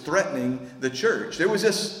that was threatening the church. There was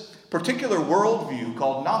this particular worldview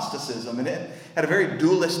called Gnosticism, and it had a very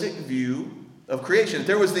dualistic view of creation.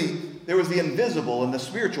 There was the invisible and the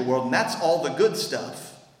spiritual world, and that's all the good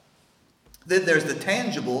stuff. Then there's the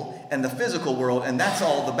tangible and the physical world, and that's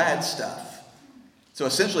all the bad stuff. So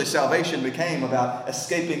essentially salvation became about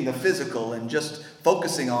escaping the physical and just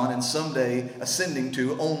focusing on and someday ascending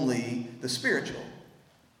to only the spiritual.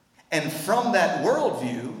 And from that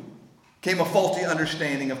worldview came a faulty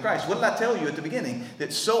understanding of Christ. What did I tell you at the beginning?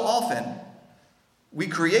 That so often we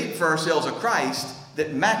create for ourselves a Christ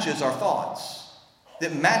that matches our thoughts,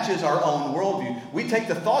 that matches our own worldview. We take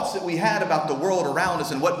the thoughts that we had about the world around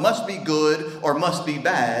us and what must be good or must be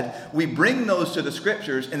bad, we bring those to the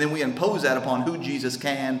Scriptures, and then we impose that upon who Jesus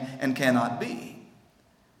can and cannot be.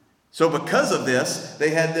 So because of this,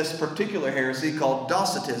 they had this particular heresy called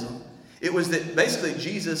Docetism. It was that basically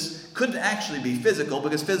Jesus couldn't actually be physical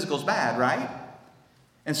because physical's bad, right?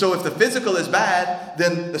 And so if the physical is bad,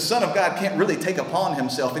 then the Son of God can't really take upon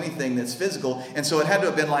himself anything that's physical. And so it had to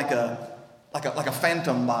have been like a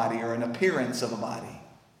phantom body or an appearance of a body.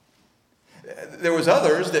 There was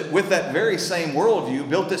others that with that very same worldview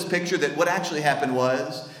built this picture that what actually happened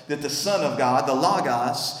was that the Son of God, the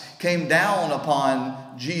Logos, came down upon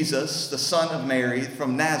Jesus, the son of Mary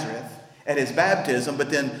from Nazareth, at his baptism,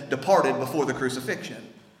 but then departed before the crucifixion.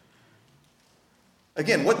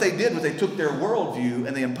 Again, what they did was they took their worldview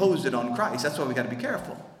and they imposed it on Christ. That's why we got to be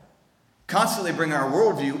careful. Constantly bring our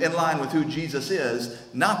worldview in line with who Jesus is,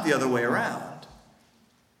 not the other way around.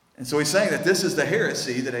 And so he's saying that this is the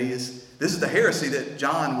heresy that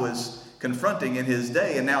John was confronting in his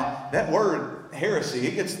day. And now that word heresy,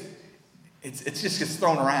 it just gets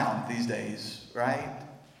thrown around these days, right?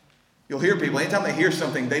 You'll hear people, anytime they hear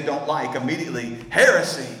something they don't like, immediately,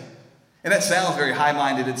 heresy. And that sounds very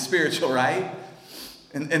high-minded and spiritual, right?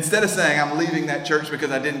 And instead of saying, I'm leaving that church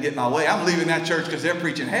because I didn't get my way, I'm leaving that church because they're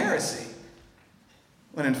preaching heresy.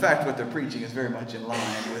 When in fact what they're preaching is very much in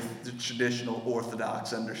line with the traditional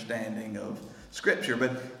Orthodox understanding of Scripture.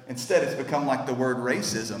 But instead it's become like the word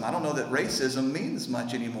racism. I don't know that racism means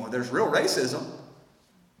much anymore. There's real racism.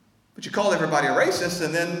 But you call everybody a racist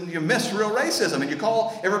and then you miss real racism. And you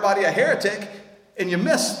call everybody a heretic and you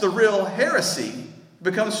miss the real heresy. It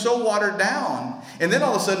becomes so watered down. And then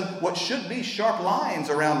all of a sudden, what should be sharp lines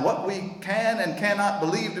around what we can and cannot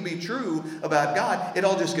believe to be true about God, it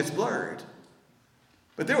all just gets blurred.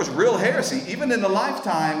 But there was real heresy, even in the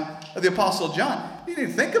lifetime of the Apostle John. You need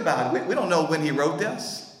to think about it. We don't know when he wrote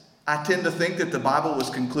this. I tend to think that the Bible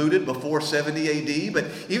was concluded before 70 AD, but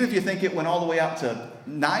even if you think it went all the way out to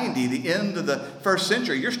 90, the end of the first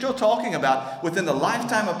century, you're still talking about within the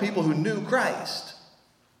lifetime of people who knew Christ.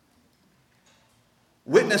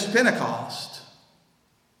 Witnessed Pentecost,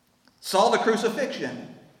 saw the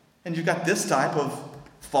crucifixion, and you've got this type of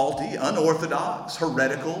faulty, unorthodox,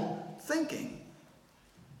 heretical thinking.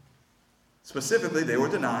 Specifically, they were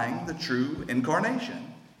denying the true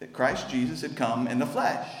incarnation, that Christ Jesus had come in the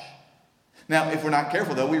flesh. Now, if we're not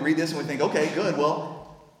careful, though, we read this and we think, okay, good,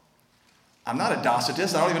 well, I'm not a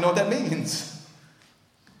Docetist. I don't even know what that means.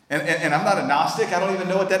 And I'm not a Gnostic. I don't even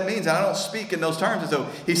know what that means. And I don't speak in those terms. And so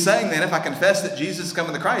he's saying then, if I confess that Jesus is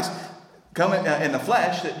coming in the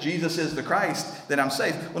flesh, that Jesus is the Christ, then I'm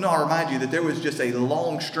saved. Well, no, I'll remind you that there was just a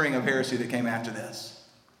long string of heresy that came after this.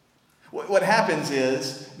 What happens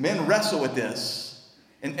is men wrestle with this.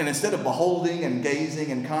 And instead of beholding and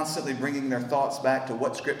gazing and constantly bringing their thoughts back to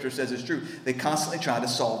what Scripture says is true, they constantly try to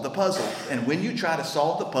solve the puzzle. And when you try to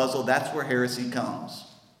solve the puzzle, that's where heresy comes.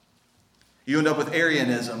 You end up with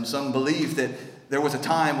Arianism, some belief that there was a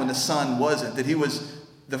time when the Son wasn't, that he was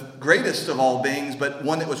the greatest of all beings, but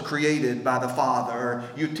one that was created by the Father. Or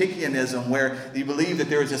Eutychianism, where you believe that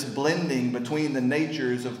there is this blending between the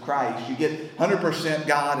natures of Christ. You get 100%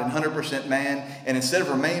 God and 100% man, and instead of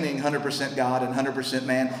remaining 100% God and 100%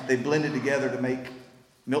 man, they blended together to make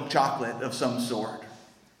milk chocolate of some sort.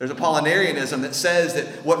 There's Apollinarianism that says that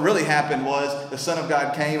what really happened was the Son of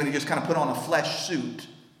God came and he just kind of put on a flesh suit.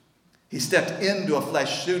 He stepped into a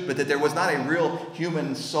flesh suit, but that there was not a real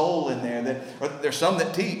human soul in there. There's some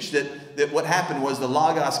that teach that what happened was the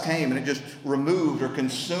Logos came and it just removed or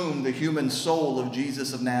consumed the human soul of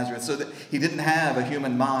Jesus of Nazareth, so that he didn't have a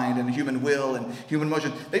human mind and a human will and human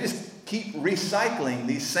motion. They just keep recycling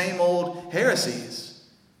these same old heresies.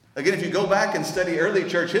 Again, if you go back and study early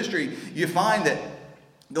church history, you find that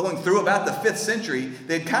going through about the 5th century,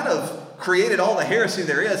 they'd kind of created all the heresy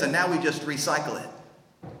there is, and now we just recycle it.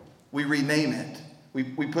 We rename it.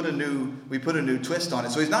 We put a new twist on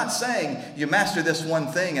it. So he's not saying you master this one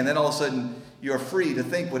thing and then all of a sudden you're free to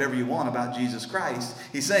think whatever you want about Jesus Christ.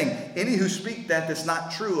 He's saying any who speak that's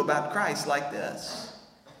not true about Christ like this,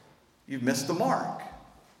 you've missed the mark.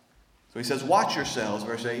 So he says, watch yourselves,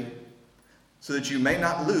 verse 8, so that you may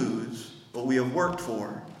not lose what we have worked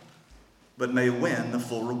for, but may win the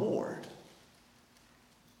full reward.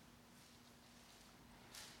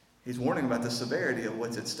 He's warning about the severity of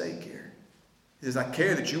what's at stake here. He says, I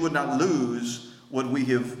care that you would not lose what we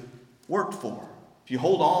have worked for. If you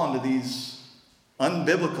hold on to these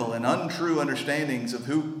unbiblical and untrue understandings of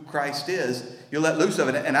who Christ is, you'll let loose of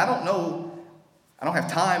it. And I don't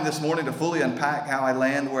have time this morning to fully unpack how I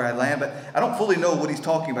land where I land, but I don't fully know what he's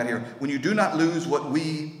talking about here. When you do not lose what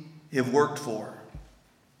we have worked for.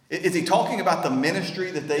 Is he talking about the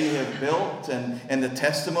ministry that they have built and the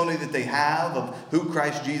testimony that they have of who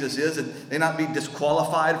Christ Jesus is? That they not be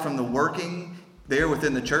disqualified from the working there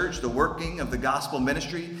within the church, the working of the gospel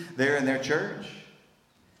ministry there in their church?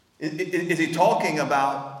 Is he talking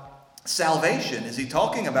about salvation? Is he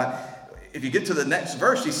talking about, if you get to the next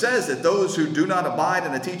verse, he says that those who do not abide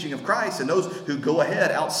in the teaching of Christ and those who go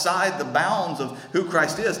ahead outside the bounds of who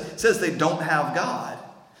Christ is, says they don't have God.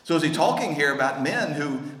 So is he talking here about men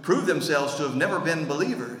who prove themselves to have never been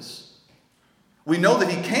believers? We know that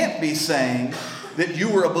he can't be saying that you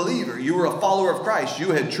were a believer, you were a follower of Christ, you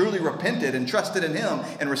had truly repented and trusted in him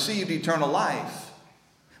and received eternal life.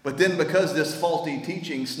 But then because this faulty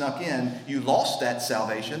teaching snuck in, you lost that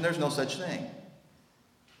salvation. There's no such thing.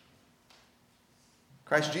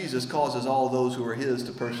 Christ Jesus causes all those who are his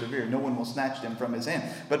to persevere. No one will snatch them from his hand.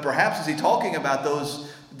 But perhaps is he talking about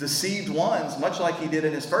those deceived ones, much like he did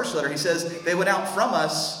in his first letter? He says they went out from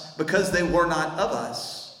us because they were not of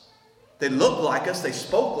us. They looked like us, they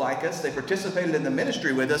spoke like us, they participated in the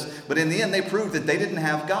ministry with us, but in the end they proved that they didn't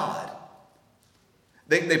have God.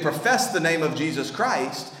 They professed the name of Jesus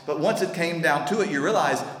Christ, but once it came down to it, you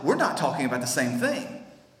realize we're not talking about the same thing.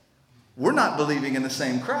 We're not believing in the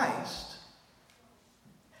same Christ.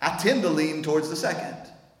 I tend to lean towards the second.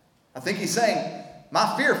 I think he's saying,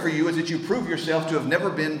 my fear for you is that you prove yourself to have never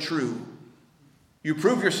been true. You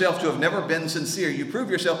prove yourself to have never been sincere. You prove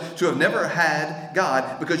yourself to have never had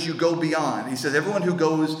God because you go beyond. He says, everyone who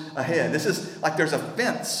goes ahead. This is like there's a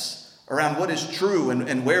fence around what is true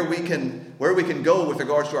and where we can go with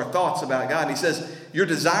regards to our thoughts about God. And he says, you're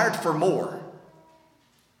desired for more.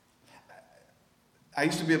 I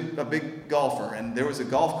used to be a big golfer, and there was a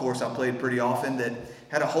golf course I played pretty often that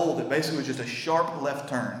had a hole that basically was just a sharp left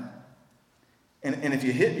turn. And if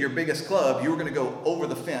you hit your biggest club, you were going to go over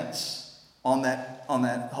the fence on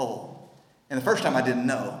that hole. And the first time I didn't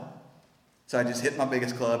know. So I just hit my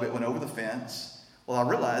biggest club. It went over the fence. Well, I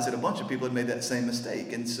realized that a bunch of people had made that same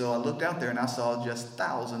mistake. And so I looked out there and I saw just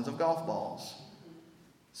thousands of golf balls.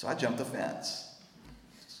 So I jumped the fence.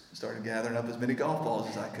 Started gathering up as many golf balls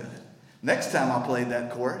as I could. Next time I played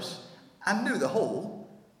that course, I knew the hole.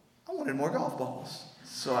 I wanted more golf balls.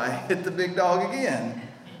 So I hit the big dog again.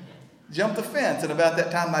 Jumped the fence. And about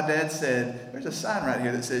that time my dad said, there's a sign right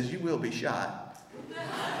here that says you will be shot.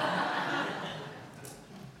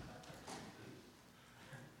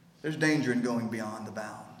 There's danger in going beyond the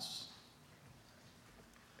bounds.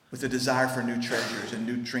 With a desire for new treasures and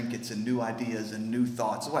new trinkets and new ideas and new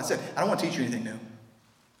thoughts. So I said, I don't want to teach you anything new.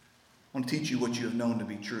 I want to teach you what you have known to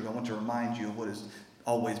be true. I want to remind you of what has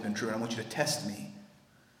always been true. And I want you to test me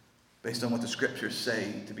based on what the scriptures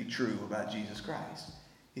say to be true about Jesus Christ.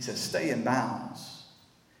 He says, stay in bounds.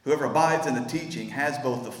 Whoever abides in the teaching has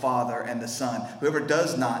both the Father and the Son. Whoever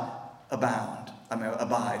does not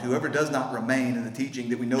abide, whoever does not remain in the teaching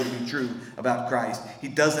that we know to be true about Christ, he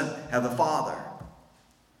doesn't have the Father.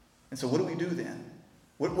 And so what do we do then?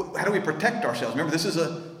 How do we protect ourselves? Remember, this is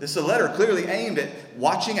a letter clearly aimed at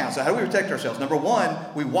watching out. So how do we protect ourselves? Number one,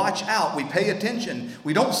 we watch out. We pay attention.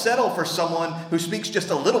 We don't settle for someone who speaks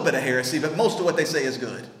just a little bit of heresy, but most of what they say is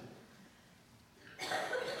good.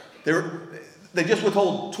 They just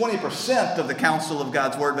withhold 20% of the counsel of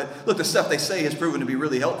God's word, but look, the stuff they say has proven to be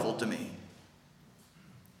really helpful to me.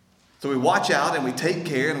 So we watch out and we take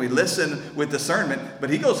care and we listen with discernment,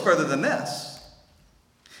 but he goes further than this.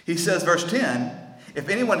 He says, verse 10, if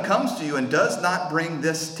anyone comes to you and does not bring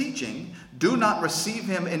this teaching, do not receive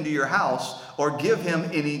him into your house or give him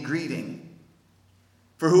any greeting.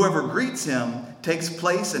 For whoever greets him takes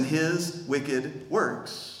place in his wicked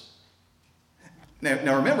works.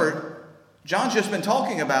 Now remember, John's just been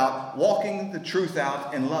talking about walking the truth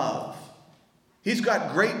out in love. He's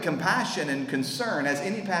got great compassion and concern, as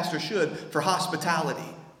any pastor should, for hospitality.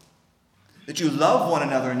 That you love one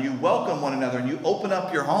another and you welcome one another and you open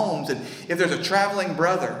up your homes. And if there's a traveling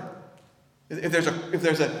brother, if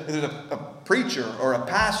there's a preacher or a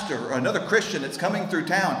pastor or another Christian that's coming through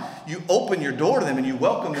town, you open your door to them and you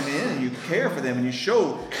welcome them in and you care for them and you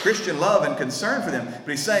show Christian love and concern for them. But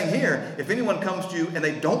he's saying here, if anyone comes to you and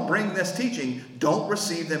they don't bring this teaching, don't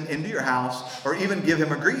receive them into your house or even give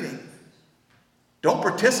him a greeting. Don't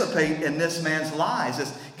participate in this man's lies.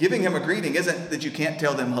 This giving him a greeting isn't that you can't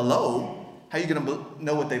tell them hello. How are you going to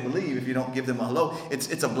know what they believe if you don't give them a hello?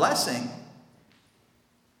 It's a blessing.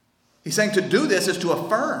 He's saying to do this is to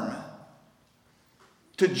affirm,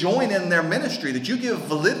 to join in their ministry, that you give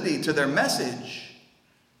validity to their message.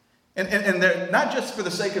 And they're not just for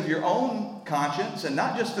the sake of your own conscience and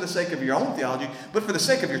not just for the sake of your own theology, but for the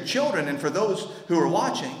sake of your children and for those who are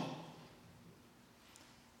watching.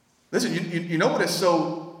 Listen, you know what is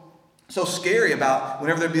so scary about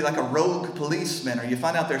whenever there'd be like a rogue policeman or you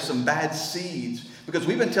find out there's some bad seeds? Because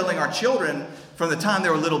we've been telling our children from the time they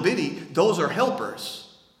were little bitty, those are helpers.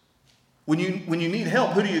 When you need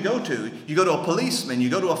help, who do you go to? You go to a policeman, you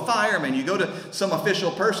go to a fireman, you go to some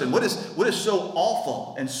official person. What is so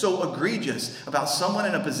awful and so egregious about someone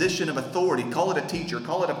in a position of authority? Call it a teacher,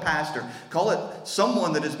 call it a pastor, call it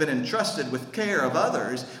someone that has been entrusted with care of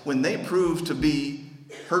others when they prove to be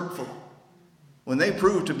hurtful, when they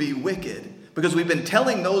prove to be wicked. Because we've been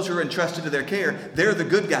telling those who are entrusted to their care, they're the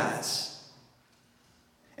good guys.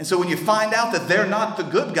 And so when you find out that they're not the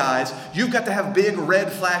good guys, you've got to have big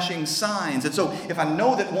red flashing signs. And so if I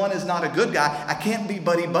know that one is not a good guy, I can't be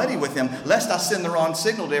buddy-buddy with him, lest I send the wrong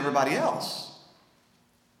signal to everybody else.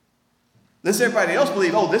 Lest everybody else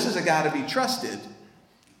believe, oh, this is a guy to be trusted.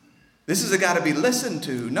 This is a guy to be listened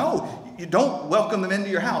to. No, you don't welcome them into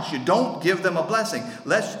your house. You don't give them a blessing,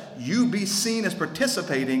 lest you be seen as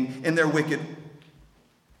participating in their wicked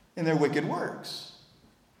works.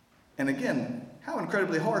 And again, how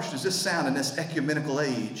incredibly harsh does this sound in this ecumenical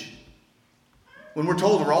age? When we're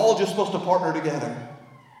told we're all just supposed to partner together.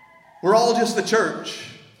 We're all just the church.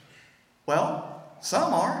 Well,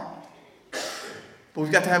 some are. But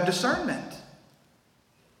we've got to have discernment.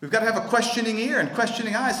 We've got to have a questioning ear and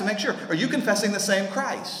questioning eyes to make sure. Are you confessing the same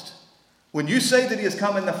Christ? When you say that he has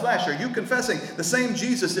come in the flesh, are you confessing the same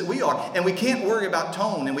Jesus that we are? And we can't worry about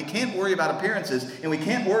tone, and we can't worry about appearances, and we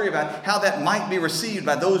can't worry about how that might be received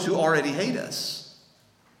by those who already hate us.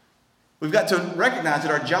 We've got to recognize that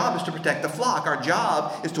our job is to protect the flock. Our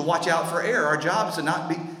job is to watch out for error. Our job is to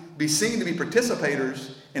not be seen to be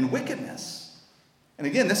participators in wickedness. And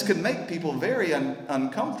again, this could make people very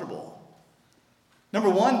uncomfortable. Number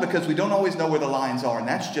one, because we don't always know where the lines are, and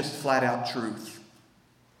that's just flat out truth.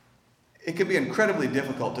 It can be incredibly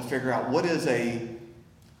difficult to figure out what is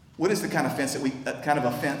the kind of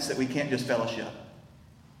offense that we can't just fellowship.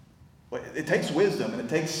 It takes wisdom, and it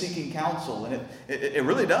takes seeking counsel, and it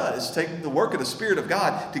really does take the work of the Spirit of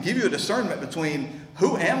God to give you a discernment between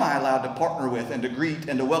who am I allowed to partner with and to greet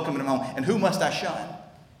and to welcome in my home, and who must I shun.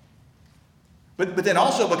 But then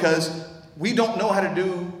also because we don't know how to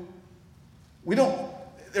do.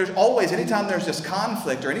 There's always, anytime there's this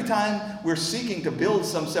conflict or anytime we're seeking to build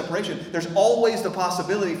some separation, there's always the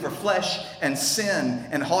possibility for flesh and sin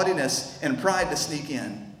and haughtiness and pride to sneak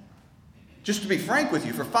in. Just to be frank with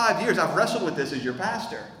you, for 5 years I've wrestled with this as your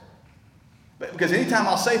pastor. Because anytime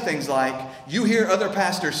I'll say things like, you hear other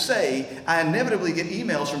pastors say, I inevitably get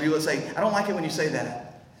emails from people that say, I don't like it when you say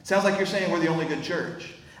that. Sounds like you're saying we're the only good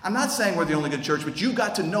church. I'm not saying we're the only good church, but you've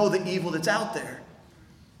got to know the evil that's out there.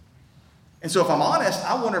 And so if I'm honest,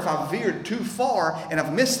 I wonder if I've veered too far and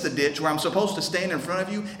I've missed the ditch where I'm supposed to stand in front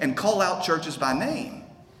of you and call out churches by name.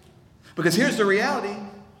 Because here's the reality.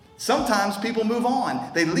 Sometimes people move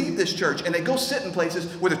on. They leave this church and they go sit in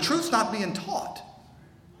places where the truth's not being taught.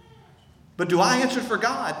 But do I answer for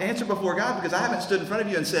God? Answer before God because I haven't stood in front of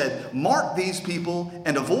you and said, mark these people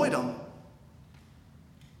and avoid them.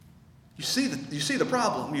 You see the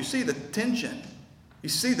problem. You see the tension. You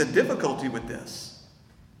see the difficulty with this.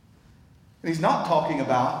 And he's not talking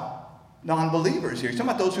about non-believers here. He's talking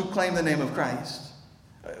about those who claim the name of Christ.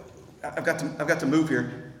 I've got to move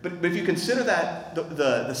here. But if you consider that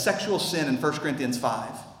the sexual sin in 1 Corinthians 5.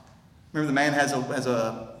 Remember the man has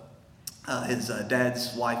his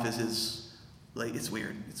dad's wife is his lady. It's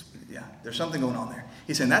weird. There's something going on there.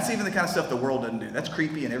 He's saying that's even the kind of stuff the world doesn't do. That's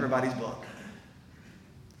creepy in everybody's book.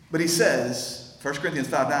 But he says, 1 Corinthians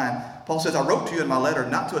 5:9, Paul says, I wrote to you in my letter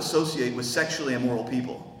not to associate with sexually immoral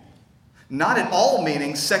people. Not at all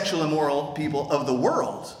meaning sexually immoral people of the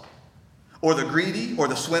world, or the greedy, or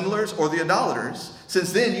the swindlers, or the idolaters,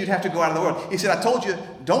 since then you'd have to go out of the world. He said, I told you,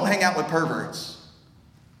 don't hang out with perverts.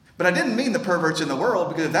 But I didn't mean the perverts in the world,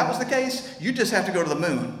 because if that was the case, you just have to go to the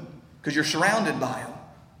moon, because you're surrounded by them.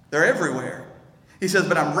 They're everywhere. He says,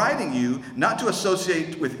 but I'm writing you not to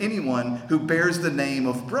associate with anyone who bears the name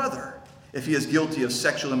of brother, if he is guilty of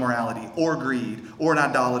sexual immorality, or greed, or an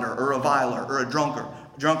idolater, or a viler, or a drunkard,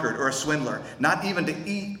 or a swindler, not even to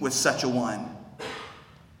eat with such a one.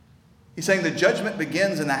 He's saying the judgment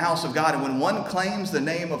begins in the house of God, and when one claims the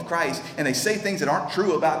name of Christ and they say things that aren't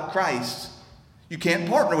true about Christ, you can't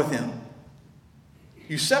partner with him.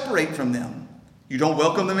 You separate from them. You don't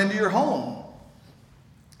welcome them into your home.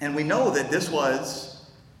 And we know that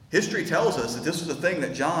history tells us that this was a thing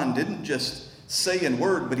that John didn't just say in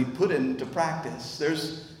word, but he put into practice.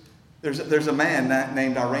 There's a man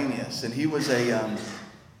named Irenaeus, and he was an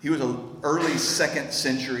early 2nd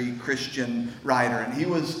century Christian writer, and he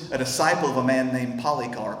was a disciple of a man named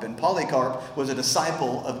Polycarp. And Polycarp was a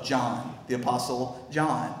disciple of John, the Apostle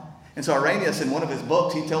John. And so Irenaeus, in one of his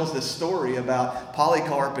books, he tells this story about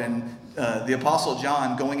Polycarp and the Apostle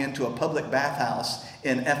John going into a public bathhouse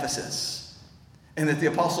in Ephesus. And that the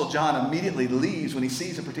Apostle John immediately leaves when he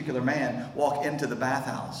sees a particular man walk into the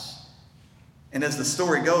bathhouse. And as the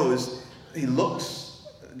story goes,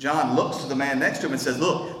 John looks to the man next to him and says,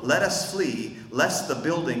 look, let us flee, lest the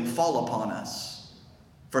building fall upon us.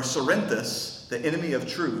 For Cerinthus, the enemy of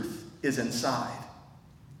truth, is inside.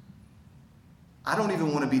 I don't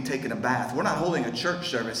even want to be taking a bath. We're not holding a church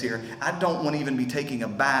service here. I don't want to even be taking a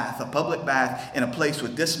bath, a public bath, in a place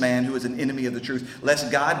with this man who is an enemy of the truth,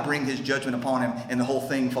 lest God bring his judgment upon him and the whole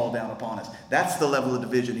thing fall down upon us. That's the level of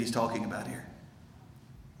division he's talking about here.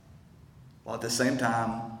 While at the same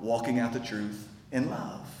time, walking out the truth in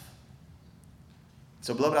love.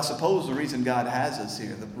 So, beloved, I suppose the reason God has us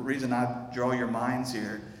here, the reason I draw your minds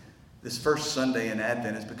here, this first Sunday in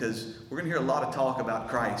Advent is because we're going to hear a lot of talk about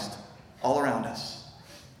Christ all around us.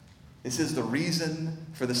 This is the reason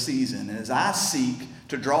for the season. And as I seek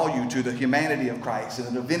to draw you to the humanity of Christ and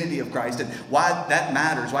the divinity of Christ and why that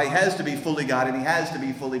matters, why he has to be fully God and he has to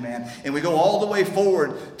be fully man. And we go all the way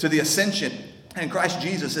forward to the ascension. And Christ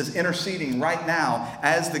Jesus is interceding right now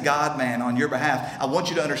as the God-man on your behalf. I want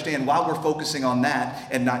you to understand why we're focusing on that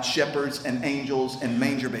and not shepherds and angels and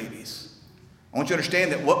manger babies. I want you to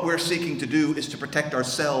understand that what we're seeking to do is to protect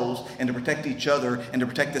ourselves and to protect each other and to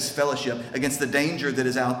protect this fellowship against the danger that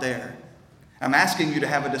is out there. I'm asking you to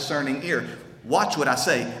have a discerning ear. Watch what I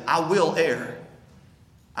say. I will err.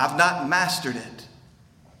 I've not mastered it.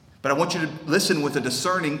 But I want you to listen with a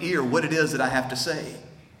discerning ear what it is that I have to say.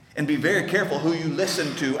 And be very careful who you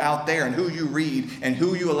listen to out there and who you read and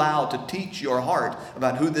who you allow to teach your heart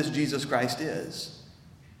about who this Jesus Christ is.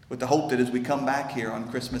 With the hope that as we come back here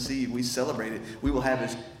on Christmas Eve, we celebrate it, we will have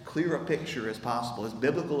as clear a picture as possible, as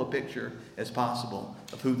biblical a picture as possible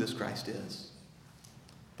of who this Christ is.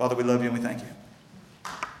 Father, we love you and we thank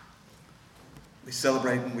you. We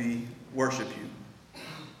celebrate and we worship you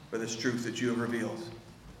for this truth that you have revealed.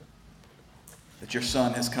 That your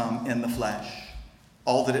Son has come in the flesh.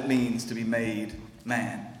 All that it means to be made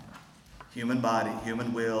man. Human body,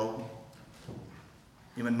 human will,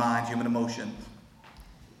 human mind, human emotion.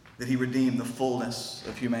 That he redeemed the fullness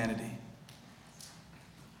of humanity.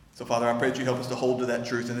 So, Father, I pray that you help us to hold to that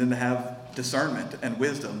truth and then to have discernment and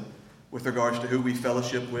wisdom with regards to who we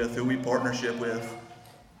fellowship with, who we partnership with,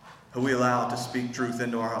 who we allow to speak truth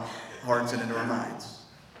into our hearts and into our minds.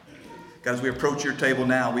 God, as we approach your table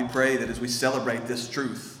now, we pray that as we celebrate this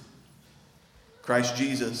truth, Christ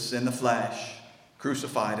Jesus in the flesh,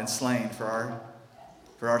 crucified and slain for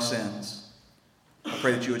our sins, I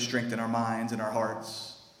pray that you would strengthen our minds and our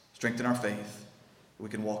hearts, strengthen our faith, that we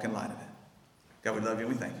can walk in light of it. God, we love you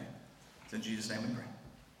and we thank you. It's in Jesus' name we pray.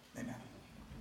 Amen.